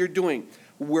know what you're doing,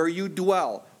 where you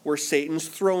dwell, where Satan's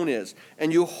throne is,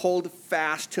 and you hold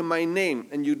fast to my name,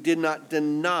 and you did not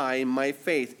deny my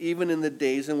faith, even in the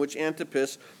days in which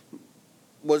Antipas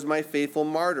was my faithful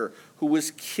martyr, who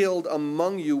was killed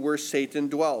among you where Satan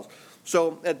dwells.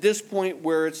 So at this point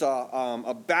where it's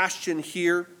a bastion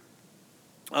here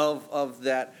of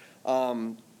that,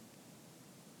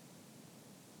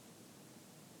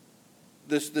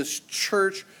 this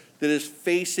church that is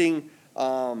facing,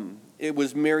 it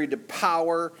was married to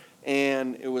power,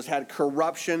 and it had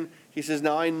corruption. He says,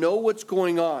 now I know what's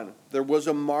going on. There was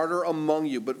a martyr among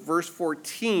you. But verse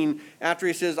 14, after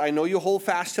he says, I know you hold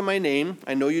fast to my name.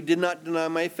 I know you did not deny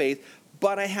my faith.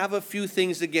 But I have a few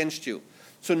things against you.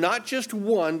 So not just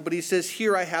one, but he says,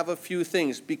 here I have a few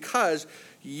things. Because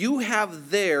you have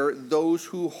there those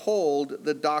who hold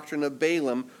the doctrine of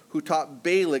Balaam, who taught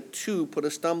Balak to put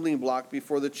a stumbling block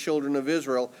before the children of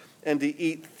Israel, and to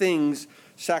eat things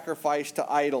sacrificed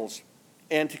to idols,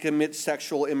 and to commit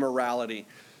sexual immorality.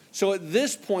 So at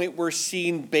this point, we're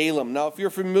seeing Balaam. Now, if you're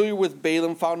familiar with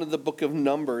Balaam, found in the book of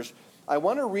Numbers, I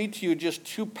want to read to you just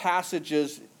two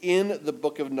passages in the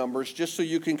book of Numbers, just so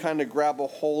you can kind of grab a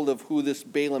hold of who this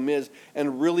Balaam is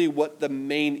and really what the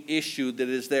main issue that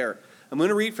is there. I'm going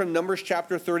to read from Numbers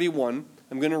chapter 31.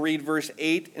 I'm going to read verse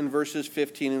 8 and verses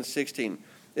 15 and 16.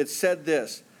 It said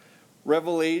this,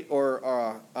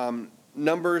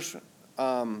 Numbers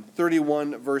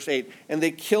 31, verse 8. And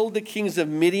they killed the kings of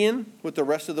Midian with the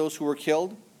rest of those who were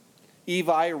killed,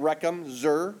 Evi, Rechem,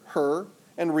 Zur, Hur,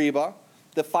 and Reba,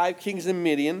 the 5 kings of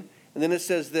Midian. And then it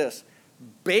says this,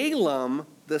 Balaam,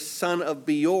 the son of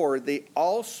Beor, they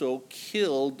also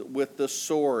killed with the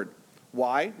sword.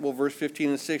 Why? Well, verse 15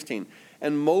 and 16.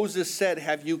 And Moses said,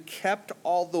 have you kept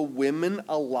all the women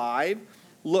alive?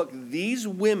 Look, these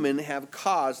women have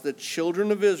caused the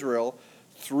children of Israel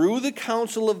through the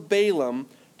counsel of Balaam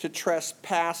to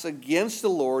trespass against the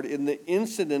Lord in the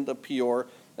incident of Peor,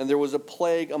 and there was a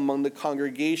plague among the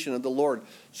congregation of the Lord.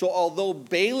 So although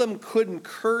Balaam couldn't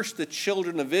curse the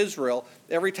children of Israel,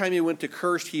 every time he went to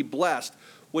curse, he blessed.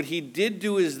 What he did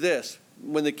do is this.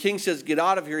 When the king says, get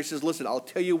out of here, he says, listen, I'll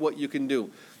tell you what you can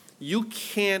do. You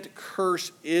can't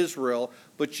curse Israel,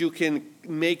 but you can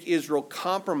make Israel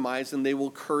compromise and they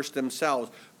will curse themselves.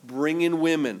 Bring in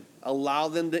women. Allow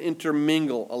them to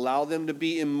intermingle. Allow them to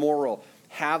be immoral.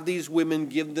 Have these women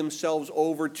give themselves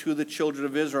over to the children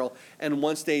of Israel. And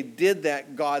once they did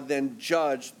that, God then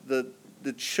judged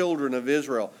the children of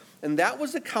Israel. And that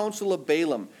was the counsel of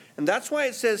Balaam. And that's why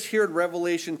it says here in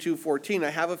Revelation 2:14, I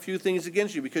have a few things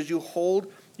against you, because you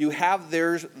have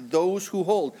those who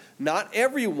hold. Not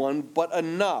everyone, but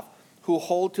enough who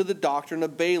hold to the doctrine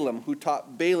of Balaam, who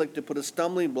taught Balak to put a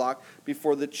stumbling block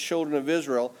before the children of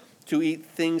Israel, to eat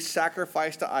things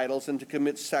sacrificed to idols, and to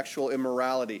commit sexual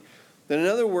immorality. Then in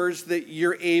other words, that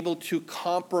you're able to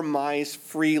compromise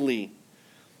freely.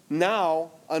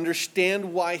 Now,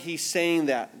 understand why he's saying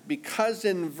that. Because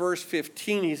in verse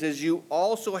 15, he says, you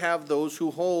also have those who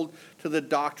hold to the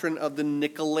doctrine of the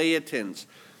Nicolaitans.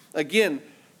 Again,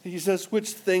 he says, which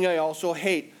thing I also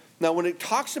hate. Now, when it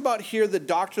talks about here the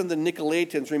doctrine of the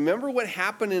Nicolaitans, remember what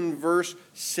happened in verse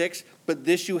 6? But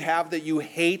this you have, that you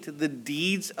hate the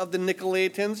deeds of the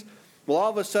Nicolaitans. Well, all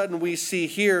of a sudden we see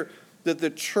here that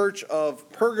the church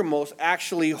of Pergamos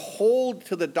actually hold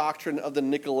to the doctrine of the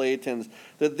Nicolaitans,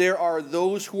 that there are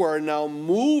those who are now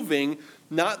moving,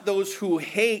 not those who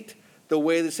hate the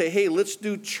way they say, hey, let's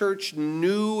do church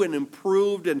new and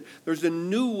improved, and there's a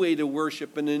new way to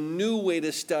worship and a new way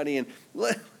to study, and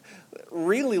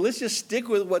really, let's just stick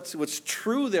with what's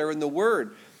true there in the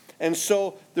Word. And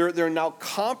so they're now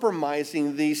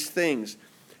compromising these things.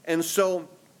 And so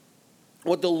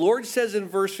what the Lord says in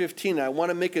verse 15, I want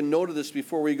to make a note of this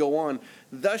before we go on.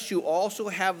 Thus you also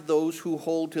have those who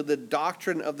hold to the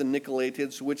doctrine of the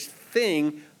Nicolaitans, which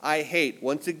thing I hate.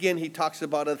 Once again, he talks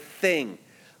about a thing.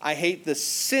 I hate the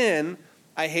sin.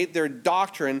 I hate their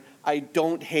doctrine. I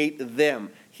don't hate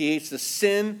them. He hates the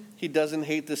sin. He doesn't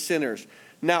hate the sinners.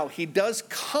 Now, he does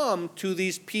come to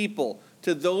these people,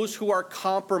 to those who are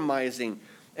compromising.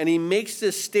 And he makes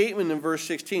this statement in verse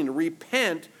 16,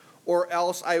 repent, or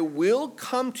else I will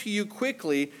come to you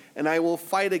quickly, and I will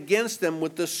fight against them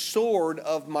with the sword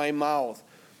of my mouth.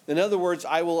 In other words,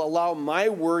 I will allow my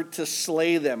word to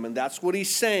slay them. And that's what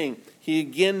he's saying. He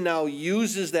again now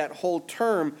uses that whole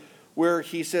term where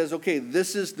he says, okay,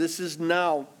 this is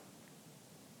now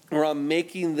where I'm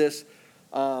making this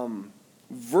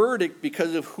verdict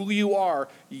because of who you are.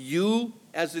 You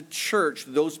as a church,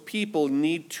 those people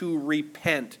need to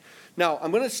repent. Now,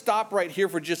 I'm going to stop right here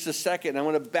for just a second. I'm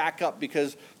going to back up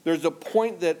because there's a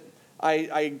point that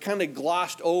I kind of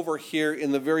glossed over here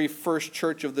in the very first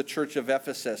church of the church of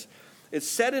Ephesus. It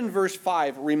said in verse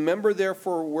 5, remember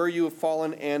therefore where you have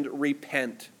fallen and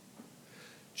repent.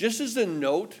 Just as a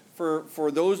note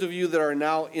for those of you that are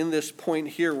now in this point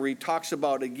here where he talks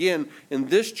about, again, in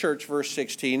this church, verse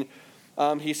 16,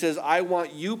 he says, I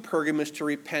want you, Pergamos, to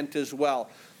repent as well.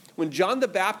 When John the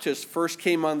Baptist first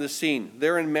came on the scene,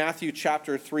 there in Matthew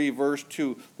chapter 3, verse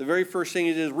 2, the very first thing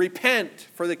he says, repent,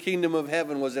 for the kingdom of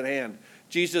heaven was at hand.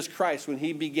 Jesus Christ, when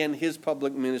he began his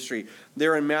public ministry,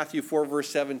 there in Matthew 4, verse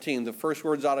 17, the first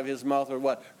words out of his mouth are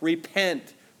what?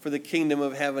 Repent, for the kingdom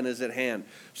of heaven is at hand.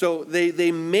 So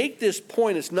they make this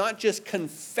point. It's not just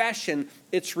confession,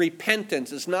 it's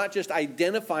repentance. It's not just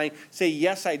identifying, say,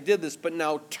 yes, I did this, but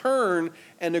now turn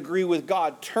and agree with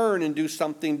God. Turn and do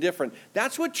something different.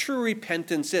 That's what true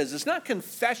repentance is. It's not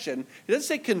confession. It doesn't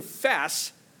say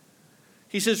confess.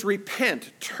 He says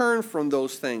repent, turn from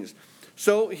those things.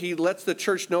 So he lets the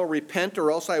church know, repent, or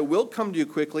else I will come to you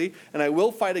quickly, and I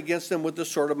will fight against them with the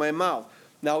sword of my mouth.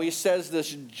 Now he says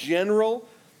this general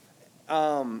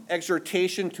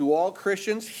exhortation to all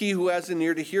Christians. He who has an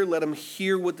ear to hear, let him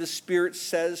hear what the Spirit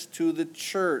says to the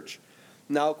church.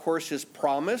 Now, of course, his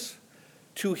promise,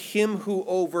 to him who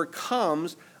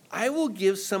overcomes, I will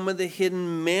give some of the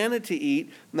hidden manna to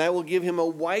eat, and I will give him a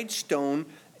white stone,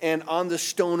 and on the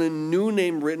stone a new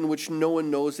name written, which no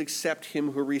one knows except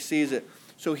him who receives it.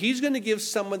 So he's going to give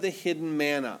some of the hidden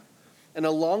manna. And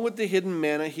along with the hidden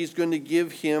manna, he's going to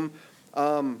give him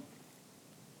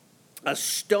a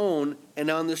stone, and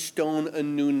on the stone a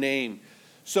new name.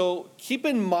 So keep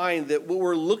in mind that what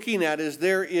we're looking at is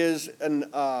there is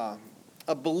a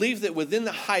belief that within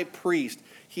the high priest,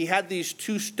 he had these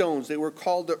two stones. They were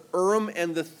called the Urim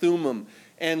and the Thummim.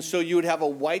 And so you would have a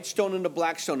white stone and a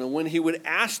black stone. And when he would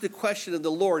ask the question of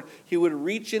the Lord, he would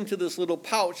reach into this little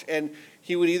pouch and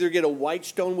he would either get a white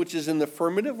stone, which is in the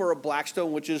affirmative, or a black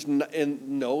stone, which is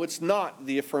no, it's not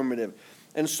the affirmative.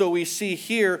 And so we see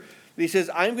here, he says,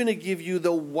 I'm going to give you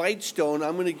the white stone.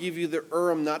 I'm going to give you the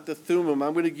Urim, not the Thummim.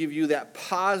 I'm going to give you that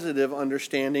positive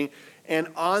understanding. And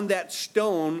on that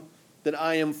stone, that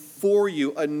I am for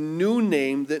you, a new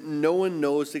name that no one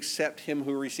knows except him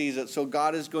who receives it. So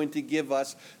God is going to give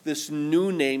us this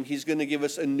new name. He's going to give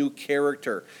us a new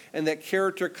character. And that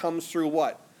character comes through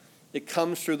what? It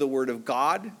comes through the Word of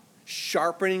God,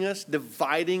 sharpening us,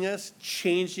 dividing us,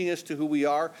 changing us to who we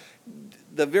are.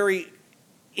 The very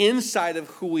inside of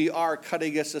who we are,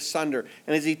 cutting us asunder.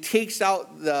 And as he takes out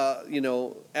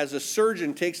as a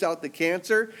surgeon takes out the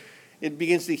cancer, it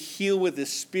begins to heal with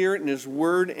his Spirit and his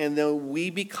Word, and then we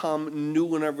become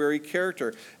new in our very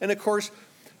character. And of course,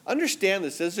 understand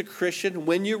this, as a Christian,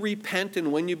 when you repent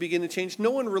and when you begin to change,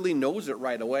 no one really knows it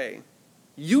right away.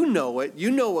 You know it. You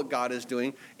know what God is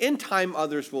doing. In time,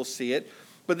 others will see it.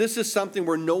 But this is something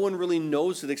where no one really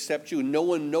knows it except you. No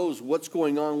one knows what's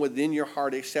going on within your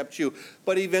heart except you.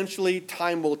 But eventually,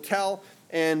 time will tell,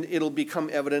 and it'll become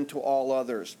evident to all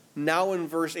others. Now in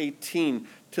verse 18,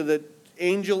 to the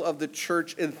angel of the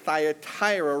church in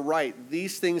Thyatira write,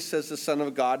 these things says the Son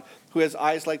of God, who has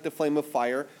eyes like the flame of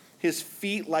fire, his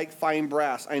feet like fine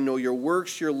brass. I know your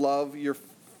works, your love, your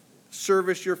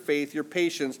service, your faith, your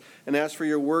patience, and as for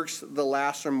your works, the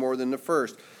last are more than the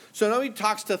first. So now he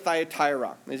talks to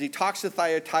Thyatira. As he talks to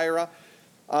Thyatira,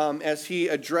 as he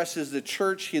addresses the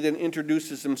church, he then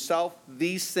introduces himself.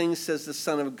 These things says the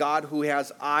Son of God, who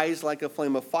has eyes like a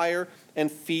flame of fire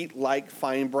and feet like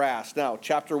fine brass. Now,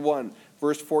 chapter 1,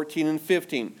 verse 14 and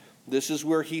 15. This is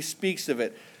where he speaks of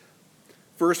it.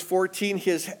 Verse 14,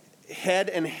 his head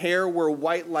and hair were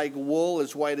white like wool,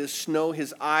 as white as snow.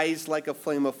 His eyes like a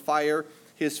flame of fire.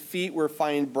 His feet were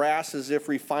fine brass, as if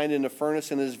refined in a furnace,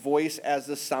 and his voice as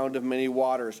the sound of many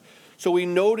waters. So we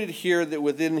noted here that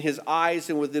within his eyes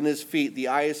and within his feet, the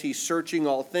eyes, he's searching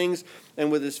all things,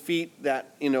 and with his feet,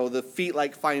 the feet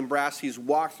like fine brass, he's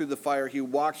walked through the fire, he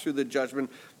walked through the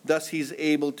judgment. Thus he's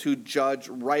able to judge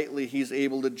rightly, he's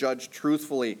able to judge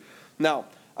truthfully. Now,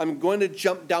 I'm going to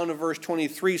jump down to verse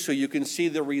 23 so you can see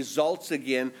the results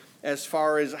again as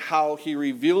far as how he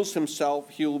reveals himself.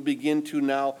 He will begin to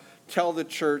now tell the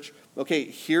church, okay,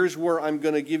 here's where I'm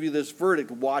going to give you this verdict.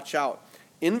 Watch out.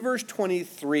 In verse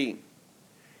 23,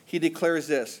 he declares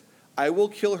this, I will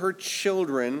kill her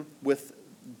children with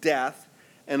death,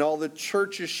 and all the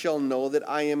churches shall know that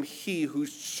I am he who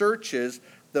searches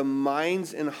the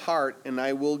minds and heart, and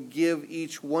I will give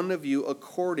each one of you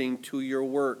according to your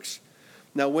works.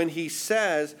 Now, when he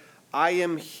says, I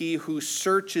am he who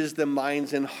searches the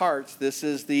minds and hearts, this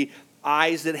is the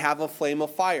eyes that have a flame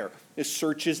of fire. It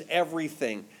searches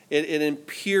everything. It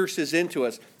pierces into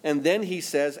us. And then he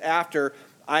says, after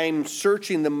I'm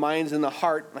searching the minds and the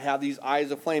heart, I have these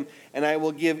eyes of flame, and I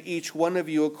will give each one of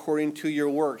you according to your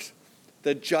works.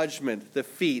 The judgment, the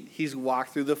feet, he's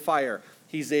walked through the fire.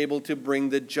 He's able to bring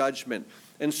the judgment.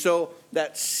 And so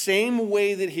that same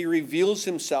way that he reveals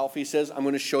himself, he says, I'm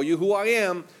going to show you who I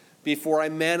am before I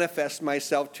manifest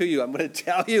myself to you. I'm going to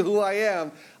tell you who I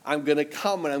am. I'm going to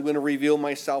come and I'm going to reveal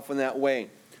myself in that way.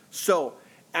 So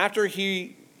after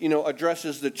he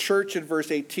addresses the church in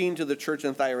verse 18 to the church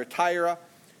in Thyatira,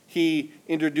 he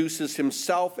introduces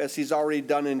himself as he's already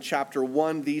done in chapter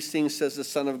 1. These things says the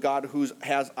Son of God, who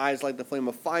has eyes like the flame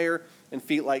of fire and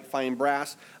feet like fine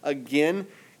brass. Again,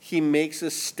 he makes a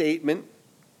statement,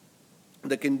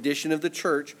 the condition of the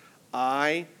church,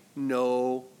 I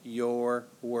know your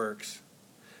works.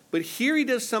 But here he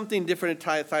does something different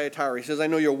at Thyatira. He says, I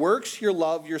know your works, your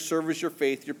love, your service, your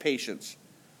faith, your patience.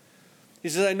 He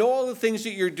says, I know all the things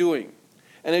that you're doing.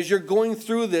 And as you're going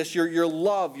through this, your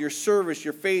love, your service,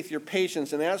 your faith, your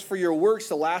patience, and as for your works,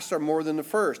 the last are more than the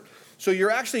first. So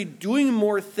you're actually doing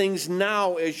more things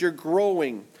now as you're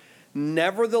growing.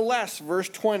 Nevertheless, verse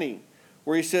 20,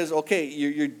 where he says, okay,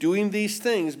 you're doing these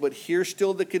things, but here's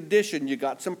still the condition. You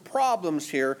got some problems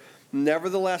here.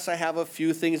 Nevertheless, I have a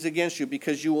few things against you,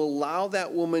 because you allow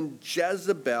that woman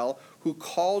Jezebel, who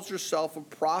calls herself a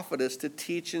prophetess, to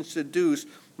teach and seduce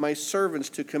my servants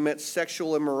to commit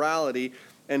sexual immorality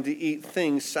and to eat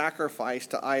things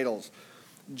sacrificed to idols.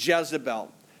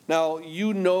 Jezebel. Now,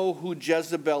 you know who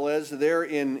Jezebel is. There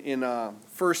in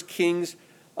 1 Kings,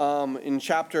 in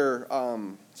chapter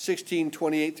 16,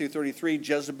 28 through 33,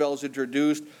 Jezebel is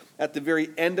introduced. At the very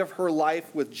end of her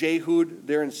life with Jehud,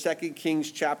 there in 2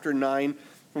 Kings chapter 9,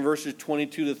 from verses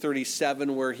 22 to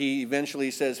 37, where he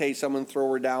eventually says, hey, someone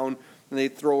throw her down. And they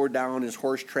throw her down. His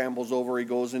horse trambles over. He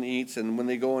goes and eats. And when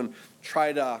they go and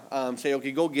try to say,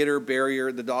 okay, go get her, bury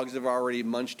her, the dogs have already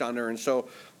munched on her. And so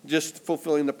just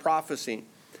fulfilling the prophecy.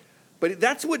 But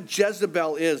that's what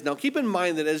Jezebel is. Now keep in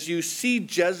mind that as you see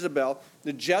Jezebel,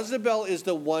 the Jezebel is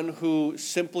the one who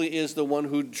simply is the one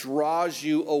who draws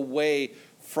you away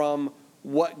from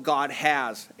what God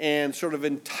has and sort of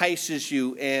entices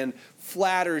you and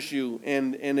flatters you.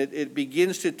 And it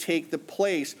begins to take the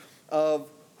place of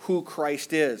who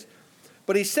Christ is.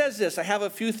 But he says this, I have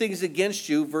a few things against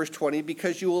you, verse 20,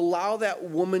 because you allow that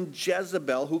woman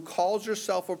Jezebel, who calls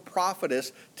herself a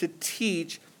prophetess, to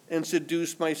teach and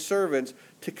seduce my servants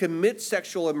to commit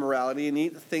sexual immorality and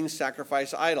eat things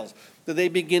sacrificed to idols. That they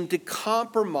begin to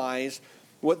compromise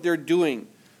what they're doing.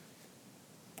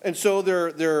 And so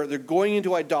they're going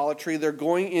into idolatry, they're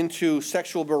going into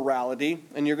sexual morality,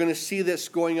 and you're going to see this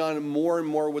going on more and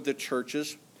more with the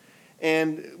churches.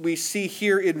 And we see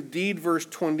here indeed verse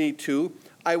 22,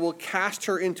 I will cast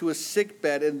her into a sick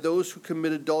bed and those who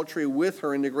commit adultery with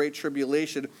her into great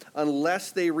tribulation unless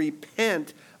they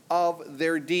repent of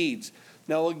their deeds.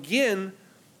 Now again,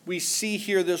 we see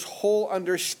here this whole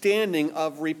understanding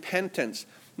of repentance.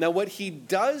 Now what he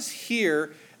does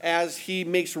here as he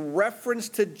makes reference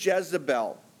to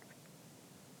Jezebel,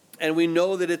 and we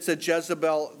know that it's a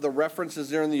Jezebel, the reference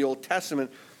is there in the Old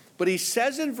Testament, but he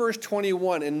says in verse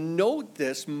 21, and note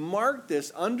this, mark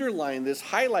this, underline this,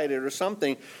 highlight it or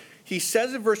something. He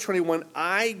says in verse 21,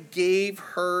 I gave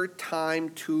her time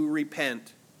to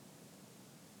repent.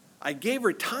 I gave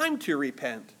her time to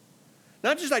repent.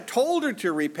 Not just I told her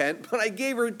to repent, but I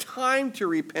gave her time to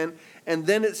repent. And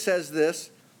then it says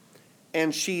this,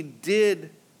 and she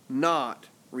did not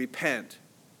repent.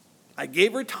 I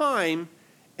gave her time,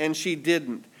 and she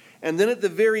didn't. And then at the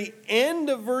very end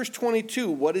of verse 22,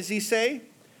 what does he say?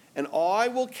 And I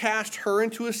will cast her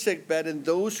into a sickbed and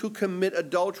those who commit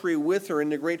adultery with her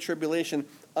into great tribulation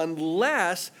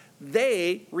unless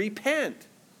they repent.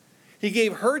 He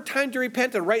gave her time to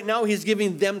repent, and right now he's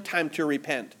giving them time to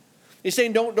repent. He's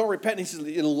saying don't repent. He says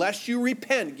unless you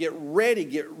repent, get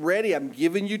ready. I'm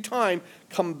giving you time.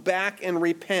 Come back and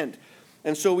repent.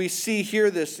 And so we see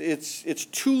here this, it's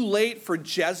too late for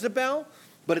Jezebel,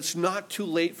 but it's not too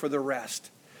late for the rest.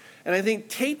 And I think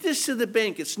take this to the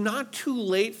bank. It's not too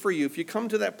late for you if you come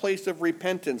to that place of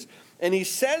repentance. And he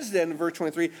says then in verse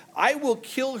 23, I will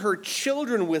kill her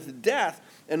children with death,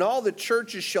 and all the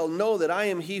churches shall know that I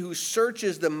am he who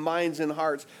searches the minds and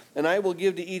hearts, and I will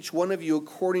give to each one of you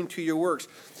according to your works.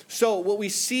 So what we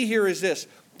see here is this.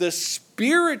 The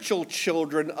spiritual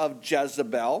children of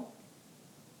Jezebel,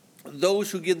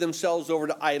 those who give themselves over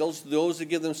to idols, those that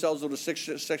give themselves over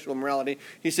to sexual immorality,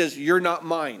 he says, you're not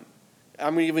mine.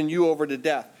 I'm giving you over to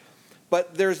death.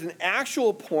 But there's an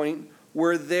actual point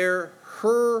where they're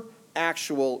her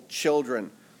actual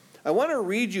children. I want to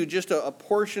read you just a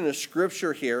portion of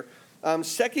scripture here. 2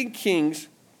 Kings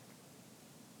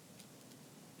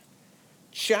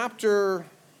chapter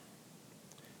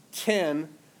 10,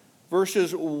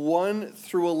 verses 1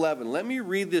 through 11. Let me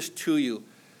read this to you.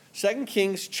 2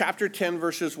 Kings chapter 10,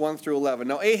 verses 1 through 11.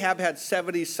 Now Ahab had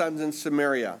 70 sons in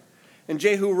Samaria. And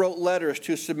Jehu wrote letters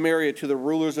to Samaria to the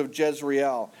rulers of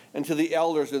Jezreel and to the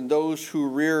elders and those who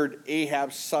reared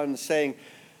Ahab's sons, saying,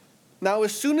 now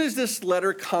as soon as this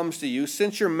letter comes to you,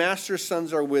 since your master's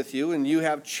sons are with you, and you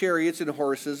have chariots and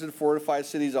horses and fortified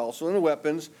cities also and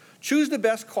weapons, choose the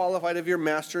best qualified of your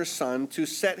master's son to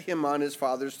set him on his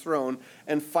father's throne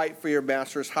and fight for your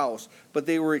master's house. But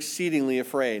they were exceedingly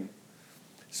afraid.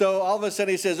 So all of a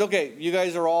sudden he says, okay, you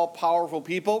guys are all powerful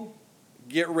people.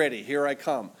 Get ready. Here I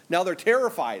come. Now they're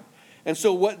terrified. And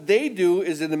so what they do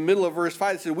is in the middle of verse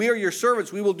 5, they said, we are your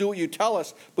servants. We will do what you tell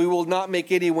us, but we will not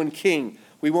make anyone king.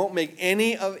 We won't make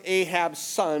any of Ahab's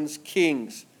sons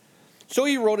kings. So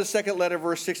he wrote a second letter,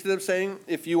 verse 6 to them, saying,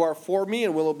 if you are for me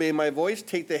and will obey my voice,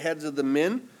 take the heads of the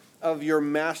men of your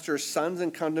master's sons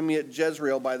and come to me at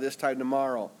Jezreel by this time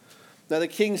tomorrow. Now the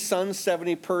king's sons,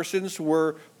 70 persons,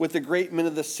 were with the great men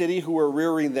of the city who were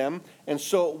rearing them. And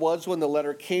so it was when the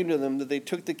letter came to them that they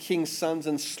took the king's sons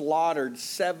and slaughtered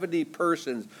 70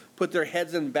 persons, put their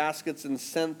heads in baskets and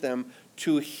sent them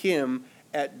to him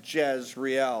at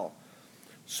Jezreel.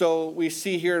 So we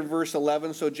see here in verse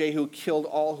 11, so Jehu killed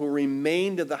all who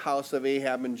remained of the house of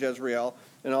Ahab in Jezreel,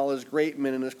 and all his great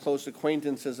men and his close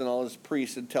acquaintances and all his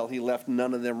priests, until he left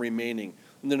none of them remaining.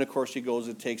 And then, of course, he goes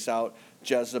and takes out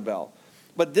Jezebel.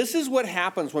 But this is what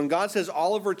happens when God says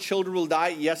all of her children will die.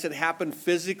 Yes, it happened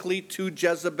physically to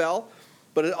Jezebel,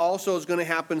 but it also is going to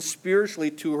happen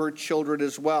spiritually to her children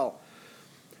as well.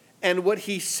 And what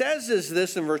he says is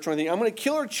this in verse 20, I'm going to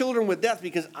kill her children with death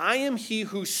because I am he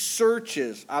who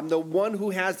searches. I'm the one who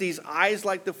has these eyes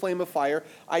like the flame of fire.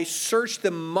 I search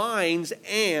the minds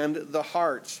and the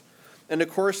hearts. And of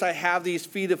course I have these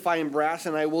feet of fine brass,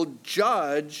 and I will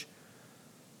judge,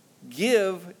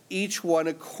 give each one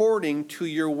according to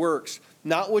your works.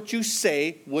 Not what you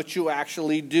say, what you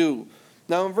actually do.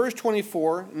 Now in verse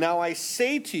 24, now I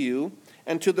say to you,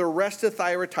 and to the rest of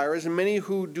Thyatira, and many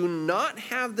who do not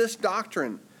have this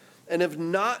doctrine, and have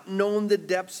not known the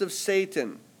depths of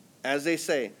Satan, as they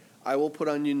say, I will put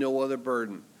on you no other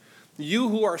burden. You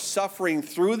who are suffering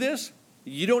through this,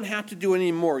 you don't have to do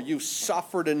any more. You've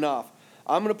suffered enough.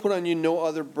 I'm going to put on you no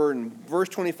other burden. Verse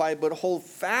 25, but hold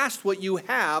fast what you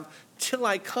have till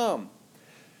I come.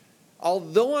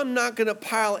 Although I'm not going to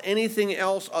pile anything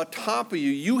else on top of you,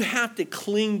 you have to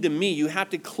cling to me. You have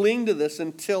to cling to this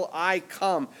until I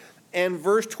come. And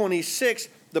verse 26,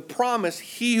 the promise,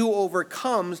 he who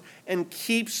overcomes and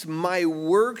keeps my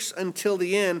works until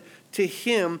the end, to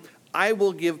him I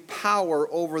will give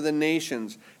power over the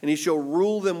nations. And he shall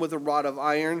rule them with a rod of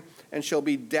iron, and shall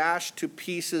be dashed to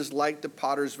pieces like the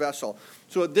potter's vessel.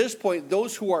 So at this point,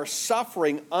 those who are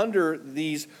suffering under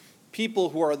these people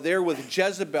who are there with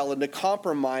Jezebel and the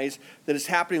compromise that is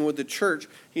happening with the church,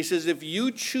 he says, if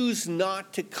you choose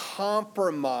not to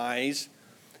compromise,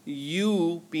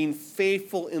 you being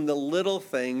faithful in the little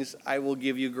things, I will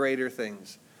give you greater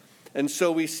things. And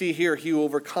so we see here, he who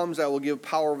overcomes, I will give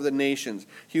power over the nations.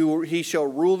 He shall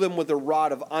rule them with a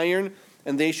rod of iron,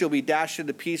 and they shall be dashed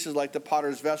into pieces like the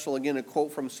potter's vessel. Again, a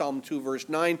quote from Psalm 2, verse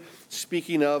 9,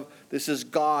 speaking of, this is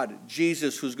God,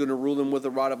 Jesus, who's going to rule them with a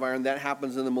rod of iron. That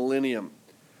happens in the millennium.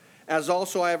 As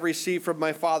also I have received from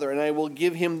my Father, and I will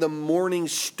give him the morning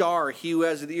star. He who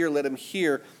has an ear, let him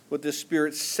hear what the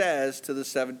Spirit says to the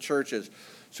seven churches.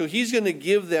 So he's going to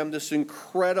give them this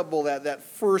incredible, that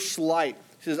first light.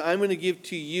 He says, I'm going to give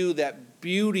to you that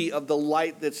beauty of the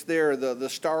light that's there, the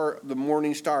star, the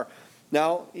morning star.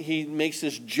 Now he makes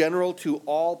this general to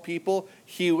all people.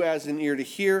 He who has an ear to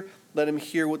hear, let him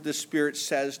hear what the Spirit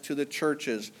says to the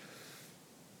churches.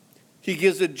 He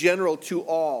gives a general to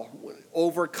all.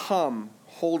 Overcome,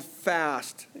 hold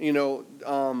fast, and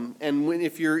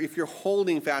if you're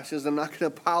holding fast, he says, I'm not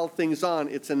going to pile things on,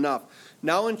 it's enough.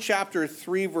 Now in chapter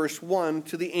 3, verse 1,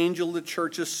 to the angel of the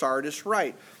church of Sardis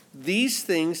write, these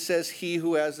things says he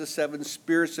who has the seven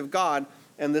spirits of God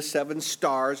and the seven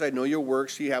stars. I know your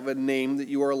works. You have a name that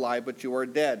you are alive, but you are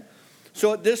dead.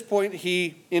 So at this point,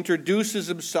 he introduces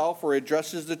himself or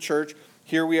addresses the church.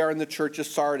 Here we are in the church of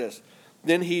Sardis.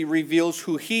 Then he reveals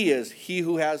who he is, he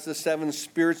who has the seven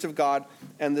spirits of God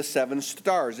and the seven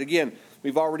stars. Again,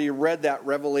 we've already read that,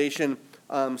 Revelation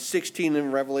 16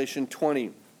 and Revelation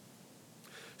 20.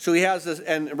 So he has this,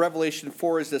 and Revelation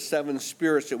 4 is the seven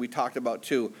spirits that we talked about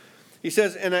too. He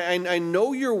says, and I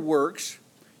know your works.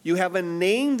 You have a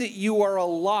name that you are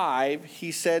alive,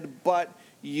 he said, but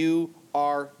you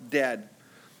are dead.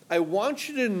 I want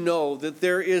you to know that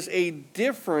there is a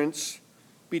difference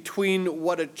between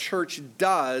what a church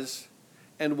does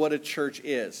and what a church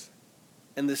is.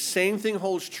 And the same thing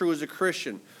holds true as a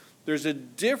Christian. There's a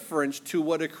difference to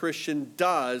what a Christian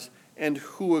does and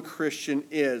who a Christian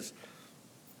is.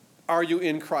 Are you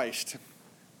in Christ?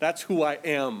 That's who I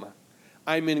am.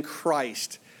 I'm in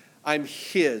Christ. I'm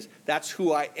his. That's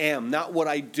who I am, not what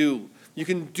I do. You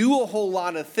can do a whole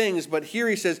lot of things, but here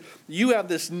he says, you have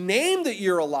this name that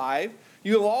you're alive.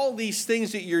 You have all these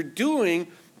things that you're doing,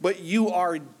 but you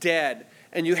are dead.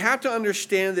 And you have to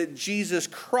understand that Jesus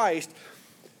Christ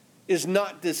is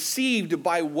not deceived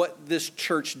by what this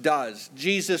church does.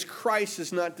 Jesus Christ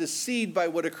is not deceived by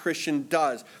what a Christian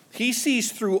does. He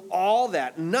sees through all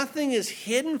that. Nothing is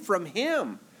hidden from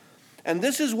him. And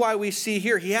this is why we see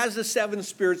here, he has the seven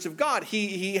spirits of God.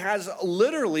 He has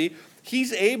literally,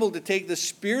 he's able to take the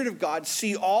Spirit of God,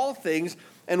 see all things,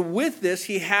 and with this,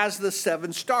 he has the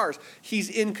seven stars. He's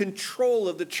in control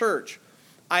of the church.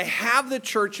 I have the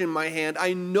church in my hand.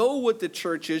 I know what the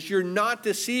church is. You're not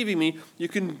deceiving me. You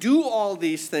can do all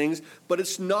these things, but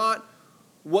it's not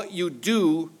what you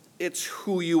do, it's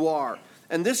who you are.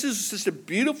 And this is just a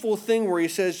beautiful thing where he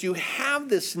says, you have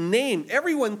this name.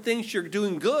 Everyone thinks you're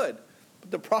doing good,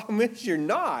 but the problem is you're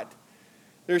not.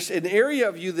 There's an area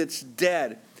of you that's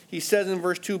dead. He says in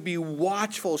verse 2, be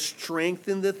watchful,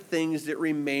 strengthen the things that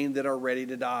remain that are ready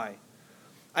to die.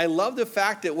 I love the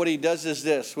fact that what he does is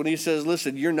this. When he says,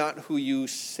 listen, you're not who you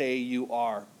say you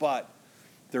are, but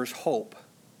there's hope.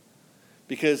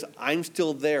 Because I'm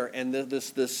still there, and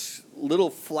this little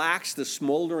flax, the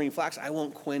smoldering flax, I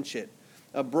won't quench it.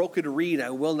 A broken reed, I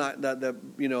will not,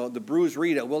 the bruised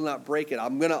reed, I will not break it.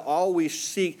 I'm going to always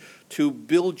seek to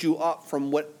build you up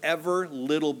from whatever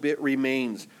little bit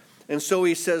remains. And so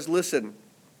he says, listen,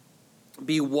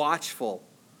 be watchful.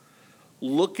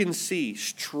 Look and see.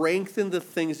 Strengthen the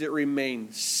things that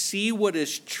remain. See what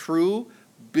is true.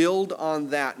 Build on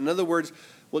that. In other words,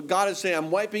 what God is saying,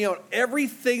 I'm wiping out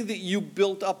everything that you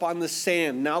built up on the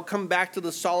sand. Now come back to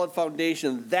the solid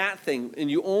foundation, that thing.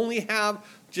 And you only have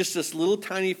just this little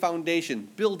tiny foundation.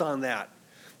 Build on that.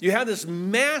 You have this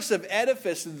massive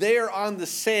edifice there on the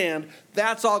sand.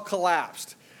 That's all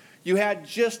collapsed. You had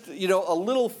just, a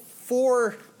little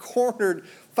four-cornered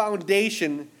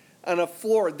foundation on a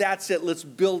floor. That's it. Let's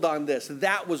build on this.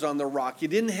 That was on the rock. You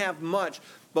didn't have much,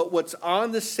 but what's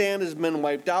on the sand has been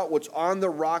wiped out. What's on the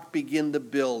rock, begin to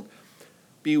build.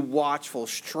 Be watchful.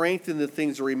 Strengthen the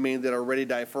things that remain that are ready to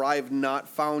die. For I have not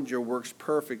found your works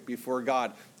perfect before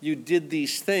God. You did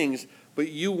these things, but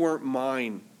you weren't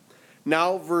mine.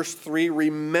 Now, verse 3,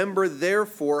 remember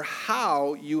therefore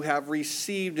how you have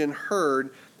received and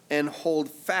heard, and hold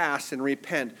fast and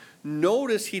repent.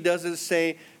 Notice he doesn't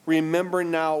say, remember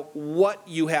now what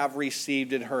you have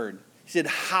received and heard. He said,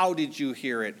 how did you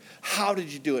hear it? How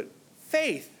did you do it?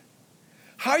 Faith.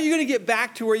 How are you going to get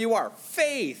back to where you are?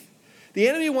 Faith. The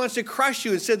enemy wants to crush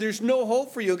you and said there's no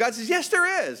hope for you. God says, yes,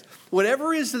 there is.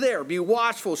 Whatever is there, be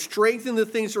watchful, strengthen the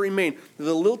things that remain. There's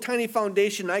a little tiny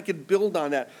foundation, I could build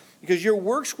on that. Because your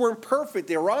works weren't perfect.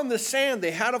 They were on the sand.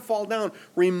 They had to fall down.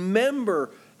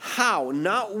 Remember how,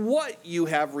 not what you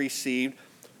have received.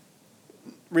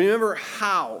 Remember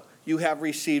how you have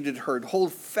received and heard.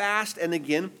 Hold fast and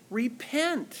again,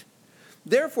 repent.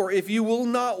 Therefore, if you will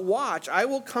not watch, I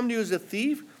will come to you as a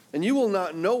thief, and you will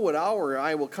not know what hour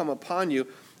I will come upon you.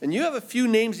 And you have a few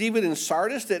names even in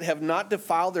Sardis that have not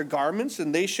defiled their garments,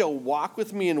 and they shall walk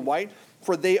with me in white,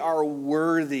 for they are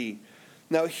worthy.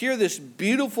 Now, hear this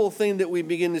beautiful thing that we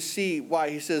begin to see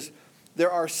why he says,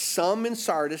 there are some in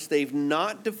Sardis, they've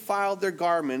not defiled their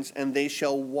garments, and they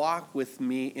shall walk with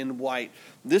me in white.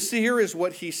 This here is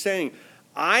what he's saying.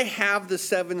 I have the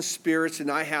seven spirits and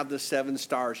I have the seven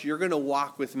stars. You're going to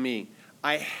walk with me.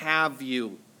 I have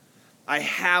you. I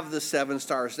have the seven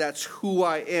stars. That's who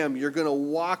I am. You're going to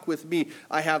walk with me.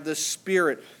 I have the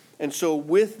Spirit. And so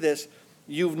with this,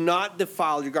 you've not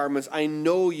defiled your garments. I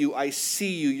know you. I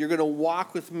see you. You're going to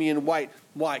walk with me in white.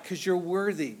 Why? Because you're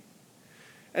worthy.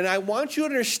 And I want you to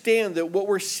understand that what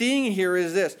we're seeing here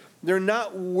is this. They're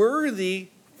not worthy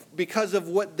because of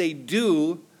what they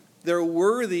do. They're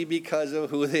worthy because of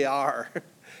who they are.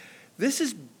 This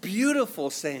is beautiful,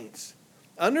 saints.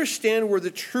 Understand where the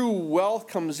true wealth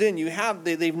comes in.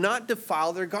 They've not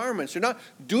defiled their garments. They're not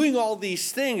doing all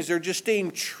these things. They're just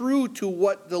staying true to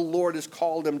what the Lord has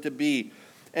called them to be.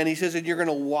 And he says that you're going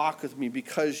to walk with me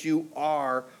because you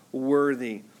are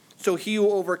worthy. So he who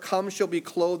overcomes shall be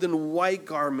clothed in white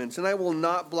garments, and I will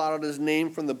not blot out his name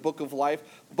from the book of life,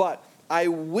 but I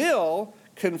will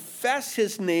confess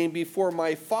his name before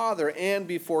my Father and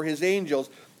before his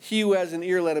angels. He who has an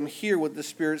ear, let him hear what the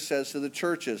Spirit says to the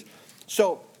churches.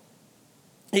 So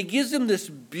he gives them this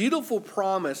beautiful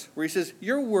promise where he says,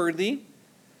 you're worthy,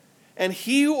 and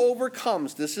he who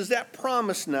overcomes, this is that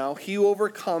promise now, he who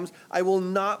overcomes, I will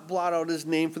not blot out his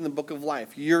name from the book of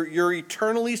life. You're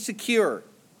eternally secure.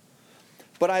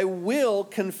 But I will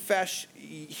confess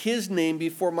his name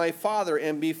before my Father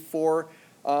and before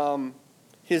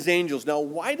his angels. Now,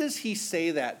 why does he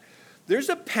say that? There's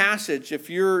a passage,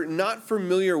 if you're not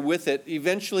familiar with it,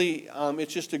 eventually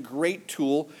it's just a great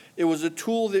tool. It was a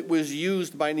tool that was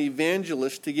used by an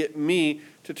evangelist to get me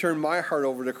to turn my heart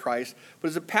over to Christ. But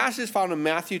it's a passage found in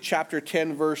Matthew chapter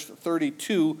 10, verse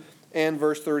 32. and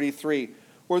verse 33.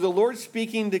 Where the Lord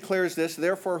speaking declares this,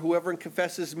 therefore whoever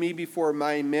confesses me before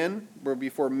men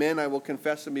I will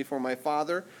confess him before my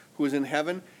Father who is in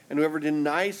heaven, and whoever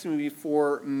denies me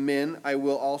before men I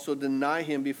will also deny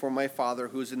him before my Father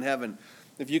who is in heaven.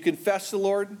 If you confess the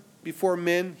Lord before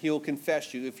men, he will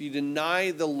confess you. If you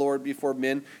deny the Lord before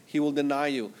men, he will deny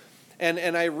you.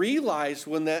 And I realized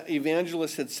when that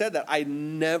evangelist had said that, I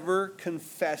never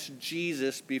confessed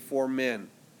Jesus before men.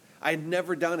 I'd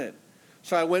never done it.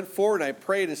 So I went forward and I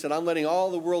prayed and said, I'm letting all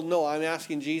the world know I'm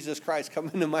asking Jesus Christ, come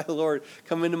into my Lord,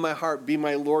 come into my heart, be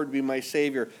my Lord, be my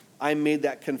Savior. I made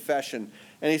that confession.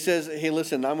 And he says, hey,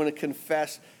 listen, I'm going to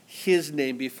confess his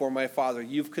name before my Father.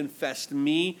 You've confessed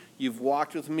me. You've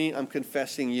walked with me. I'm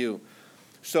confessing you.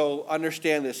 So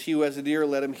understand this. He who has an ear,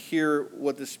 let him hear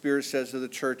what the Spirit says to the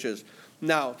churches.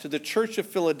 Now, to the church of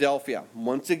Philadelphia,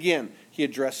 once again, he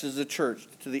addresses the church.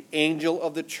 To the angel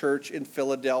of the church in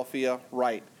Philadelphia,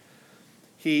 write.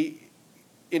 He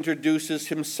introduces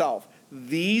himself.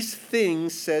 These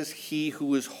things says he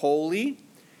who is holy,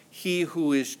 he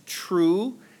who is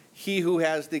true, he who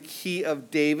has the key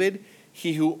of David,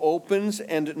 he who opens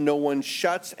and no one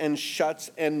shuts, and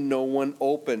shuts and no one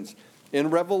opens.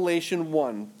 In Revelation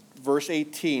 1, verse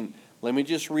 18, let me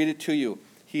just read it to you.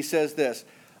 He says this,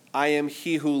 I am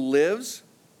he who lives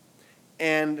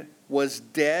and was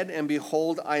dead, and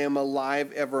behold, I am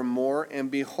alive evermore, and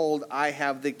behold, I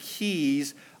have the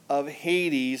keys of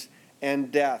Hades and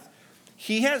death.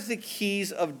 He has the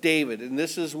keys of David, and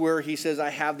this is where he says,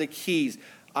 I have the keys.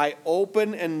 I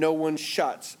open and no one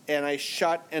shuts, and I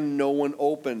shut and no one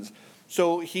opens.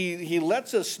 So he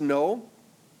lets us know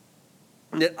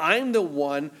that I'm the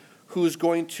one who's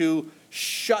going to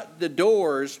shut the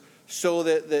doors so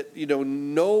that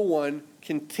no one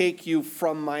can take you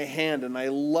from my hand. And I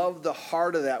love the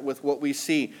heart of that with what we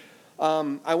see.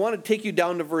 I want to take you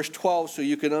down to verse 12 so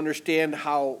you can understand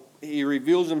how he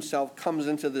reveals himself, comes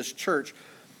into this church.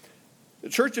 The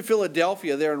church of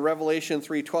Philadelphia there in Revelation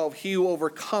 3:12, he who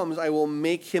overcomes, I will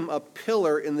make him a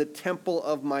pillar in the temple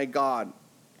of my God,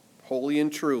 holy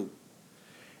and true.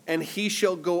 And he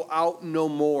shall go out no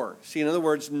more. See, in other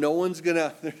words, there's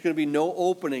going to be no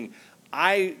opening.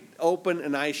 I open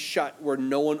and I shut where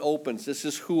no one opens. This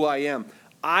is who I am.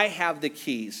 I have the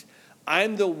keys.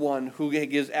 I'm the one who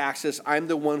gives access. I'm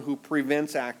the one who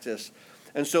prevents access.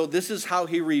 And so this is how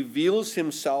he reveals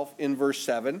himself in verse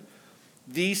 7.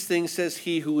 These things says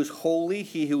he who is holy,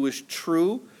 he who is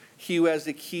true, he who has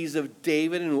the keys of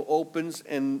David and who opens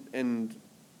and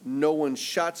no one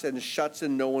shuts, and shuts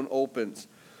and no one opens.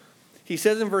 He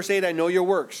says in verse 8, I know your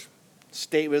works.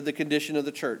 Statement of the condition of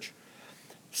the church.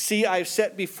 See, I've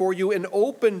set before you an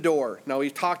open door. Now, he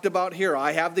talked about here,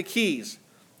 I have the keys.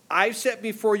 I've set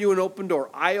before you an open door.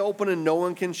 I open and no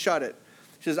one can shut it.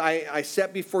 He says, I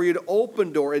set before you an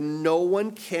open door and no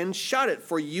one can shut it.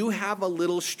 For you have a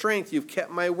little strength. You've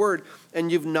kept my word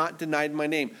and you've not denied my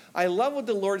name. I love what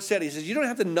the Lord said. He says, you don't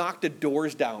have to knock the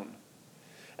doors down.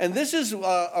 And this is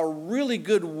a really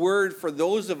good word for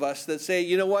those of us that say,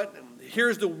 you know what?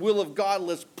 Here's the will of God.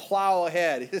 Let's plow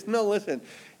ahead. He says, no, listen.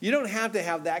 You don't have to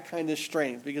have that kind of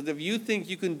strength, because if you think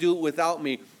you can do it without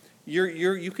me,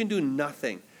 you can do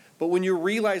nothing. But when you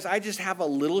realize I just have a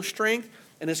little strength,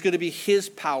 and it's going to be his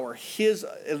power, his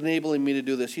enabling me to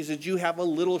do this. He says, you have a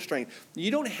little strength. You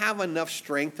don't have enough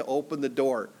strength to open the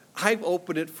door. I've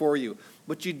opened it for you.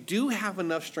 But you do have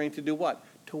enough strength to do what?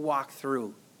 To walk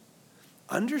through.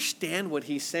 Understand what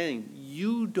he's saying.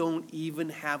 You don't even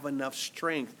have enough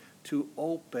strength to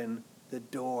open the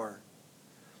door.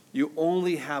 You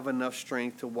only have enough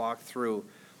strength to walk through.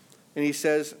 And he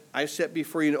says, I set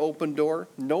before you an open door.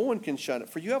 No one can shut it.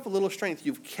 For you have a little strength.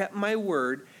 You've kept my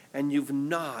word, and you've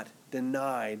not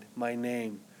denied my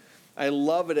name. I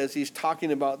love it as he's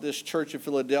talking about this church of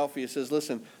Philadelphia. He says,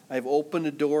 listen, I've opened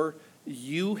a door.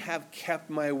 You have kept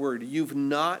my word. You've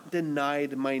not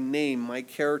denied my name, my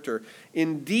character.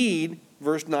 Indeed,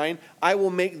 verse 9, I will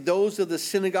make those of the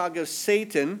synagogue of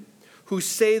Satan who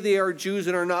say they are Jews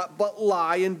and are not, but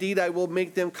lie. Indeed, I will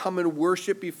make them come and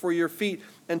worship before your feet,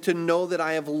 and to know that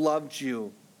I have loved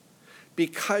you.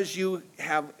 Because you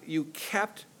have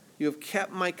kept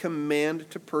my command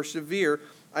to persevere,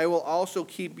 I will also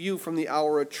keep you from the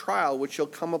hour of trial, which shall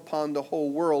come upon the whole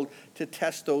world to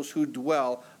test those who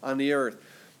dwell on the earth.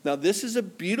 Now, this is a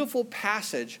beautiful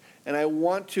passage, and I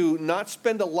want to not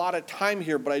spend a lot of time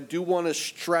here, but I do want to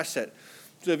stress it.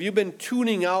 So if you've been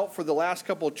tuning out for the last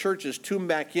couple of churches, tune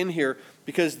back in here,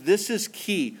 because this is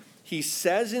key. He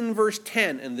says in verse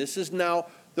 10, and this is now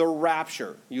the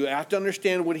rapture. You have to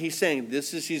understand what he's saying.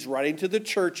 He's writing to the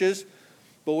churches,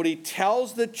 but what he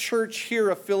tells the church here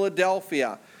of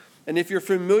Philadelphia And if you're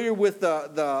familiar with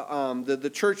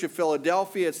the Church of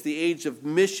Philadelphia, it's the age of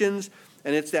missions,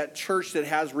 and it's that church that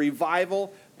has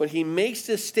revival. But he makes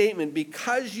this statement,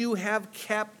 because you have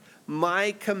kept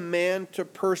my command to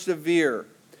persevere,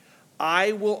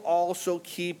 I will also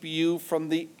keep you from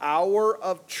the hour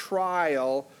of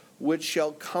trial which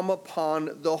shall come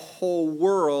upon the whole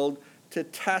world to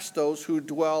test those who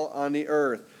dwell on the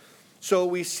earth. So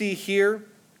we see here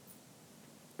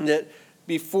that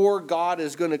before God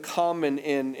is going to come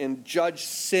and judge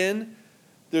sin,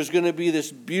 there's going to be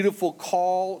this beautiful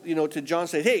call, to John,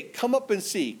 say, hey, come up and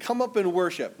see, come up and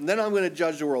worship, and then I'm going to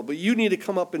judge the world. But you need to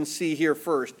come up and see here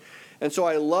first. And so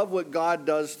I love what God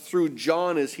does through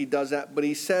John as he does that. But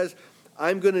he says,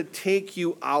 I'm going to take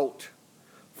you out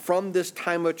from this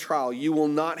time of trial. You will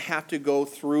not have to go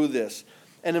through this.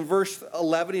 And in verse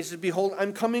 11, he says, behold,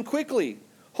 I'm coming quickly.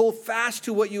 Hold fast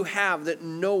to what you have, that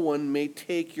no one may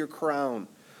take your crown.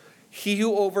 He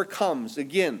who overcomes,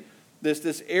 again,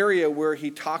 this area where he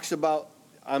talks about,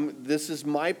 this is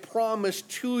my promise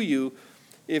to you.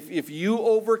 If you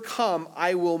overcome,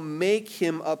 I will make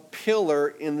him a pillar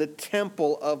in the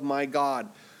temple of my God.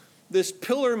 This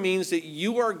pillar means that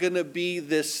you are going to be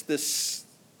this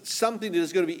something that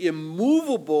is going to be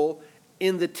immovable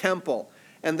in the temple.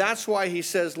 And that's why he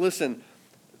says, listen,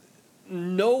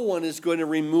 no one is going to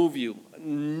remove you.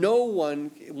 No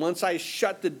one, once I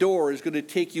shut the door, is going to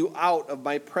take you out of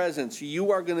my presence.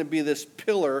 You are going to be this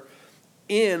pillar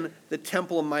in the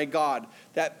temple of my God.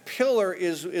 That pillar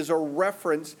is a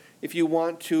reference, if you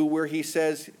want to, where he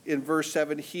says in verse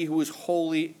 7, he who is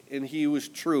holy and he who is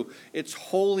true. It's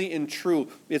holy and true.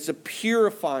 It's a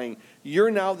purifying.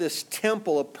 You're now this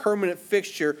temple, a permanent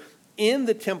fixture in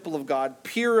the temple of God,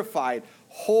 purified,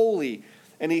 holy.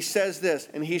 And he says this,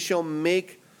 and he shall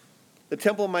make the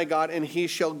temple of my God, and he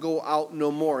shall go out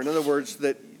no more. In other words,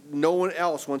 that no one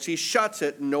else, once he shuts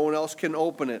it, no one else can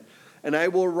open it. And I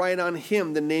will write on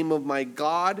him the name of my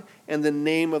God and the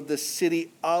name of the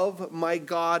city of my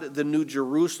God, the new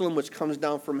Jerusalem, which comes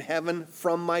down from heaven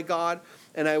from my God.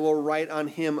 And I will write on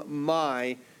him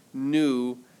my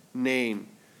new name.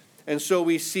 And so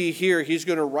we see here, he's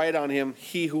going to write on him,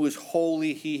 he who is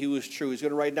holy, he who is true. He's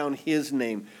going to write down his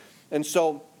name. And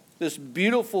so this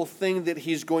beautiful thing that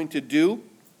he's going to do.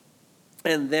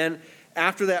 And then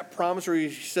after that promise where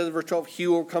he says in verse 12, he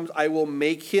who comes, I will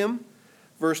make him.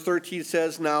 Verse 13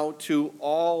 says, now to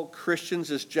all Christians,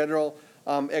 this general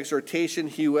exhortation,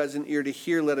 he who has an ear to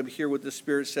hear, let him hear what the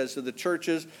Spirit says to the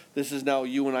churches. This is now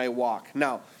you and I walk.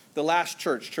 Now, the last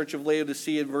church, Church of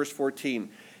Laodicea, in verse 14.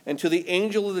 And to the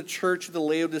angel of the church of the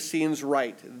Laodiceans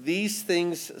write, these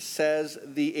things says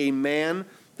the Amen,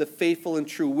 the faithful and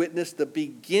true witness, the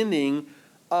beginning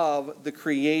of the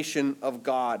creation of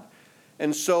God.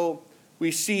 And so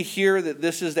we see here that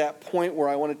this is that point where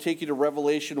I want to take you to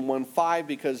Revelation 1:5,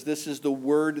 because this is the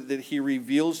word that he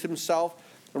reveals himself.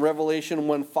 In Revelation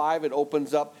 1:5, it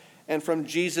opens up, and from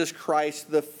Jesus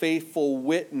Christ, the faithful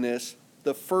witness,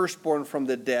 the firstborn from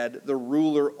the dead, the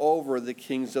ruler over the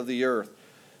kings of the earth.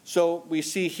 So we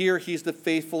see here he's the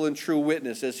faithful and true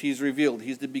witness as he's revealed.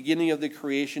 He's the beginning of the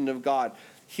creation of God.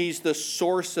 He's the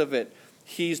source of it.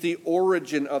 He's the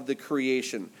origin of the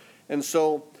creation. And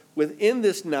so within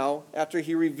this now, after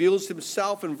he reveals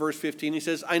himself in verse 15, he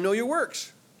says, I know your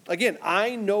works. Again,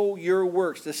 I know your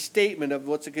works, the statement of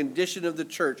what's the condition of the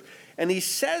church. And he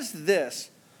says this,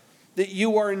 that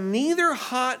you are neither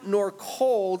hot nor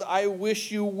cold. I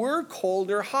wish you were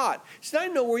cold or hot. He said, I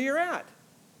know where you're at.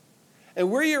 And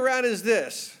where you're at is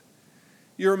this.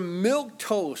 You're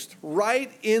milquetoast right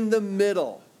in the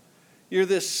middle. You're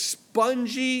this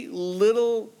spongy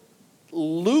little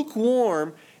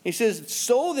lukewarm. He says,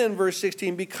 so then, verse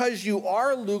 16, because you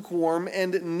are lukewarm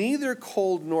and neither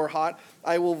cold nor hot,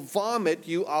 I will vomit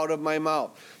you out of my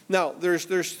mouth. Now, there's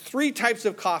three types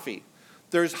of coffee.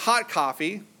 There's hot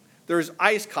coffee, there's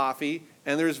iced coffee,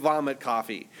 and there's vomit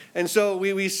coffee. And so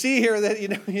we see here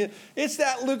that, it's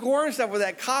that lukewarm stuff where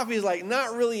that coffee is like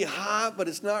not really hot, but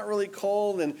it's not really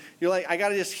cold. And you're like, I got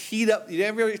to just heat up. You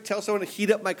ever tell someone to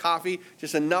heat up my coffee,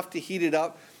 just enough to heat it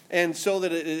up? And so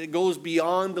that it goes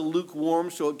beyond the lukewarm,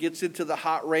 so it gets into the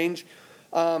hot range.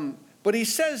 But he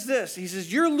says this. He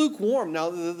says, you're lukewarm.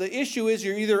 Now, the issue is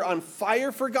you're either on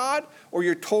fire for God, or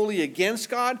you're totally against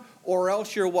God, or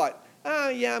else you're what?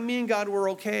 Yeah, me and God, we're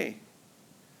okay.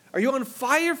 Are you on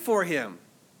fire for him?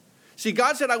 See,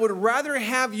 God said, I would rather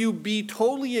have you be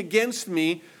totally against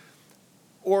me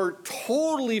or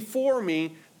totally for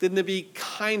me than to be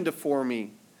kind of for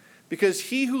me. Because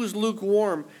he who's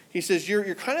lukewarm, he says,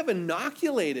 you're kind of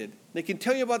inoculated. They can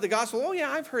tell you about the gospel. Oh, yeah,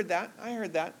 I've heard that. I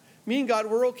heard that. Me and God,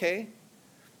 we're okay.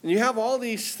 And you have all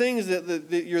these things that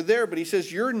you're there, but he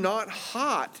says, you're not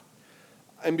hot.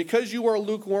 And because you are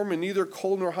lukewarm and neither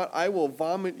cold nor hot, I will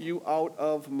vomit you out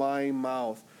of my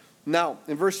mouth. Now,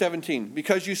 in verse 17,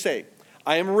 because you say,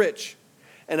 I am rich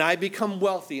and I become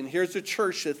wealthy. And here's a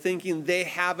church that thinking they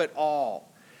have it all.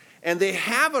 And they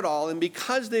have it all, and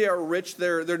because they are rich,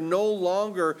 they're no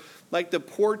longer like the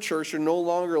poor church. They're no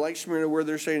longer like Smyrna, where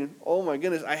they're saying, oh my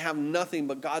goodness, I have nothing,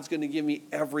 but God's going to give me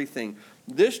everything.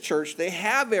 This church, they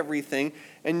have everything.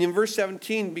 And in verse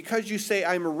 17, because you say,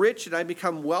 I'm rich and I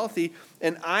become wealthy,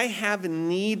 and I have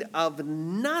need of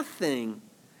nothing,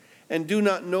 and do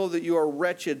not know that you are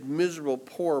wretched, miserable,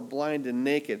 poor, blind, and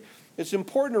naked. It's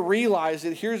important to realize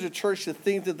that here's a church that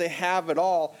thinks that they have it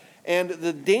all. And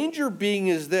the danger being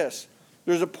is this.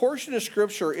 There's a portion of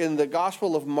Scripture in the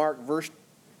Gospel of Mark, verse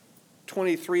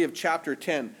 23 of chapter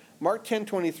 10. Mark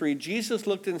 10:23, Jesus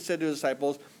looked and said to his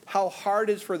disciples, how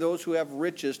hard it is for those who have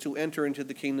riches to enter into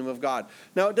the kingdom of God.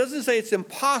 Now, it doesn't say it's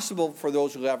impossible for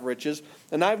those who have riches.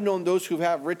 And I've known those who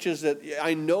have riches that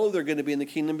I know they're going to be in the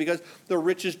kingdom because the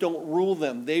riches don't rule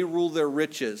them. They rule their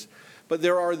riches. But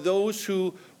there are those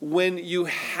who, when you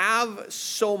have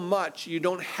so much, you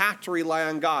don't have to rely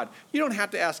on God. You don't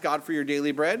have to ask God for your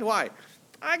daily bread. Why?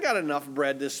 I got enough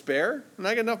bread to spare, and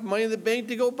I got enough money in the bank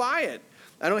to go buy it.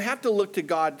 I don't have to look to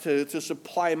God to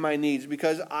supply my needs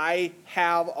because I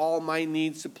have all my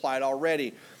needs supplied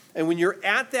already. And when you're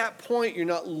at that point, you're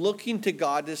not looking to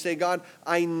God to say, God,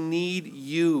 I need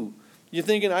you. You're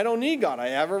thinking, I don't need God. I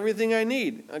have everything I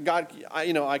need. God,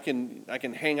 I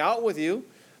can hang out with you,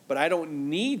 but I don't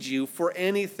need you for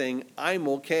anything. I'm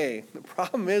okay. The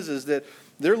problem is that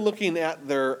they're looking at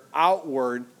their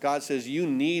outward. God says, you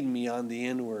need me on the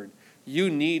inward.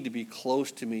 You need to be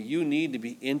close to me. You need to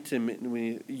be intimate with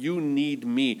me. You need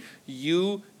me.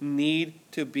 You need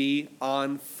to be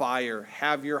on fire.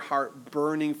 Have your heart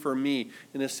burning for me.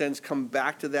 In a sense, come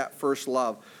back to that first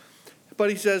love. But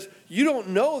he says, you don't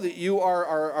know that you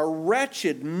are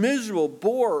wretched, miserable,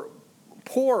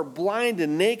 poor, blind,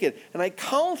 and naked. And I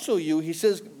counsel you, he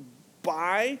says,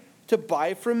 buy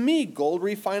from me gold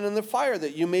refined in the fire,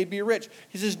 that you may be rich.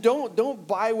 He says, don't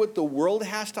buy what the world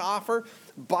has to offer.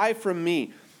 Buy from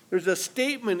me. There's a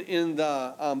statement in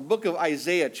the book of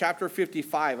Isaiah, chapter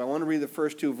 55. I want to read the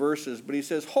first two verses. But he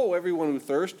says, ho, everyone who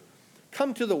thirsts,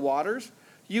 come to the waters.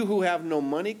 You who have no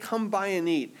money, come buy and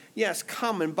eat. Yes,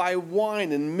 come and buy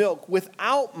wine and milk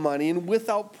without money and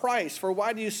without price. For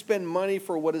why do you spend money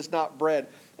for what is not bread,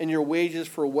 and your wages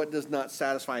for what does not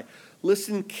satisfy?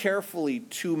 Listen carefully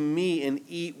to me and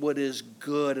eat what is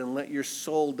good, and let your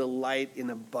soul delight in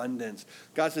abundance.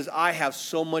 God says, I have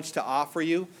so much to offer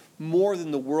you, more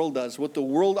than the world does. What the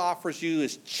world offers you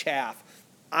is chaff.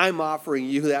 I'm offering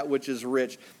you that which is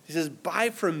rich. He says, buy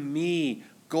from me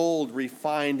gold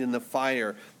refined in the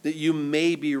fire, that you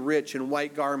may be rich, in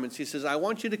white garments. He says, I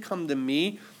want you to come to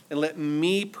me and let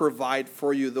me provide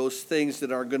for you those things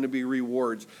that are going to be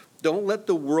rewards. Don't let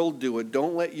the world do it.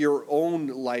 Don't let your own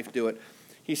life do it.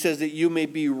 He says that you may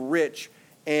be rich,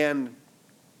 and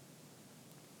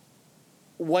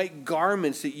white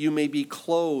garments, that you may be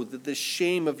clothed, that the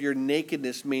shame of your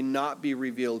nakedness may not be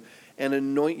revealed, and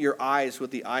anoint your eyes with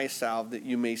the eye salve that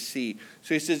you may see.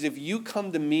 So he says, if you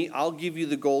come to me, I'll give you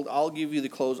the gold, I'll give you the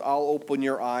clothes, I'll open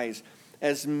your eyes.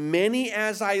 As many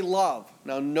as I love.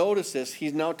 Now notice this,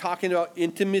 he's now talking about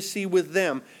intimacy with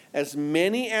them. As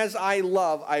many as I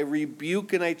love, I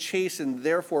rebuke and I chasten.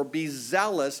 Therefore, be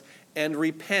zealous and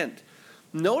repent.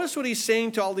 Notice what he's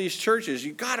saying to all these churches.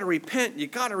 You got to repent. You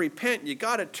got to repent. You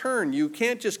got to turn. You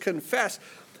can't just confess.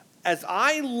 As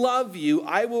I love you,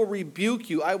 I will rebuke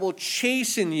you. I will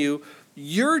chasten you.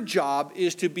 Your job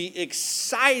is to be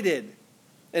excited.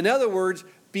 In other words,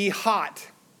 be hot.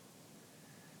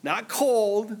 Not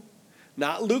cold.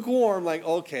 Not lukewarm, like,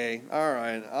 okay, all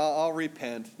right, I'll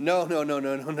repent. No.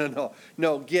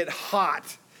 No, get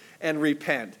hot and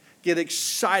repent. Get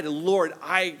excited. Lord,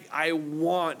 I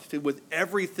want to, with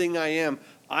everything I am,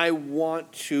 I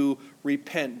want to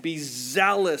repent. Be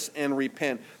zealous and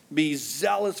repent. Be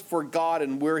zealous for God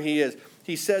and where he is.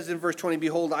 He says in verse 20,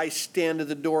 behold, I stand at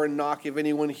the door and knock. If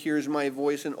anyone hears my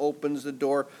voice and opens the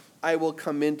door, I will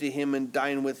come into him and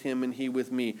dine with him and he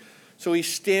with me. So he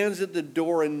stands at the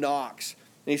door and knocks.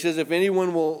 And he says, if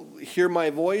anyone will hear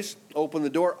my voice, open the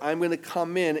door, I'm going to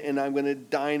come in and I'm going to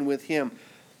dine with him.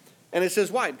 And it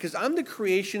says, why? Because I'm the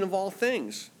creation of all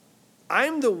things.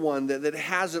 I'm the one that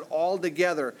has it all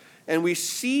together. And we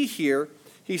see here,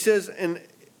 he says, and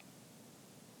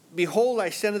behold, I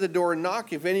stand at the door and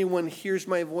knock. If anyone hears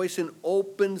my voice and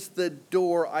opens the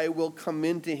door, I will come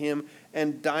into him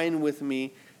and dine with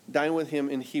him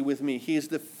and he with me. He is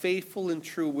the faithful and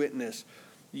true witness.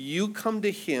 You come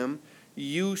to him.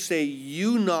 You say,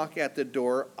 you knock at the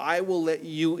door. I will let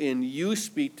you in. You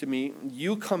speak to me.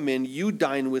 You come in. You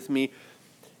dine with me.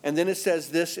 And then it says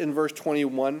this in verse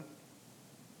 21,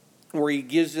 where he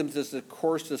gives them this, of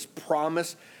course, this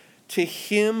promise. To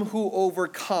him who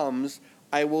overcomes,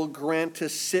 I will grant to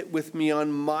sit with me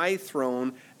on my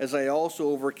throne, as I also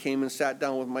overcame and sat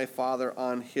down with my Father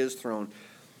on his throne.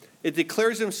 It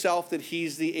declares himself that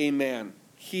he's the Amen.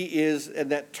 He is, and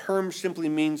that term simply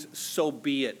means so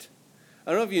be it.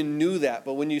 I don't know if you knew that,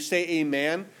 but when you say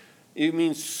Amen, it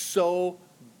means so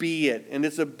be it. And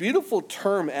it's a beautiful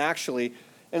term, actually.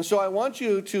 And so I want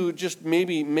you to just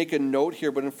maybe make a note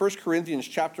here, but in 1 Corinthians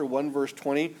chapter 1, verse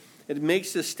 20, it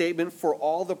makes this statement, for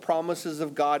all the promises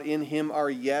of God in him are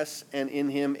yes, and in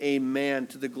him amen,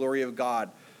 to the glory of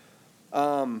God.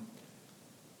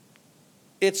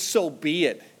 It's so be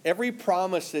it. Every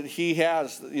promise that he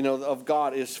has, of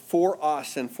God is for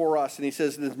us and for us. And he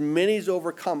says, as many as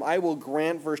overcome, I will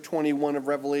grant, verse 21 of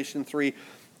Revelation 3,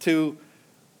 to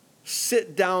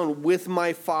sit down with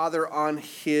my Father on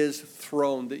his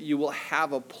throne, that you will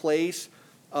have a place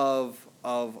of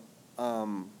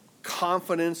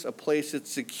confidence, a place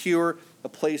that's secure, a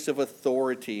place of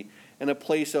authority, and a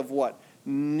place of what?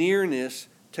 Nearness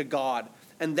to God.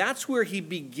 And that's where he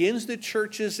begins the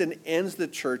churches and ends the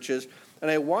churches.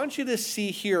 And I want you to see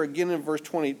here again in verse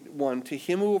 21, to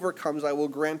him who overcomes, I will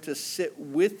grant to sit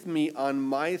with me on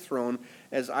my throne,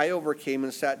 as I overcame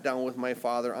and sat down with my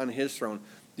Father on his throne.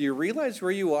 Do you realize where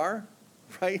you are?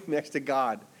 Right next to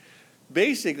God.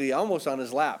 Basically, almost on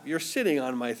his lap. You're sitting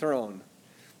on my throne.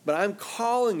 But I'm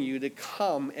calling you to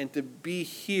come and to be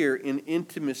here in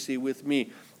intimacy with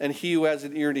me. And he who has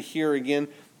an ear to hear, again,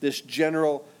 this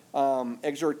general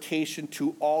exhortation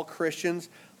to all Christians,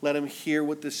 let him hear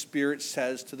what the Spirit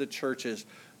says to the churches.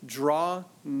 Draw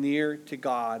near to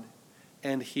God,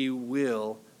 and he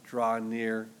will draw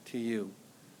near to you.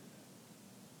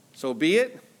 So be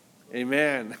it.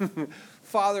 Amen.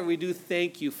 Father, we do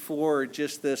thank you for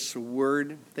just this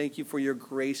word. Thank you for your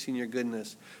grace and your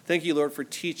goodness. Thank you, Lord, for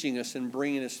teaching us and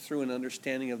bringing us through an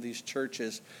understanding of these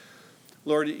churches.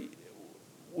 Lord,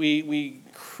 we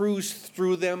cruised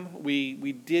through them. We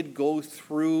did go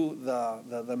through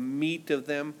the meat of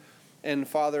them. And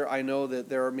Father, I know that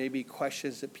there are maybe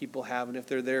questions that people have. And if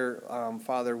they're there,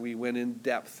 Father, we went in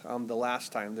depth the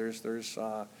last time. There's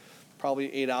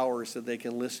probably 8 hours that they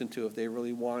can listen to if they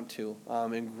really want to,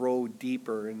 and grow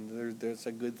deeper, and there's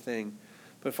a good thing.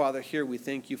 But Father, here we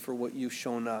thank you for what you've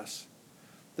shown us,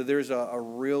 that there's a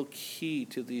real key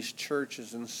to these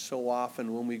churches, and so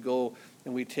often when we go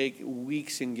and we take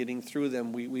weeks in getting through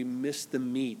them, we miss the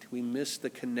meat, we miss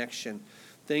the connection.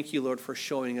 Thank you, Lord, for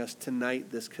showing us tonight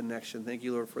this connection. Thank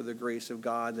you, Lord, for the grace of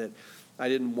God that I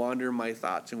didn't wander in my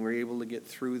thoughts and we're able to get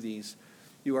through these.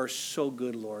 You are so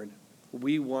good, Lord.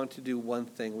 We want to do one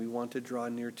thing. We want to draw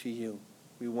near to you.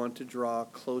 We want to draw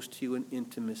close to you in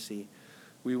intimacy.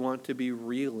 We want to be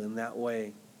real in that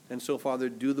way. And so, Father,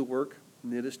 do the work.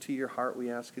 Knit us to your heart,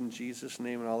 we ask in Jesus'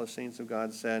 name. And all the saints of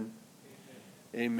God said, Amen.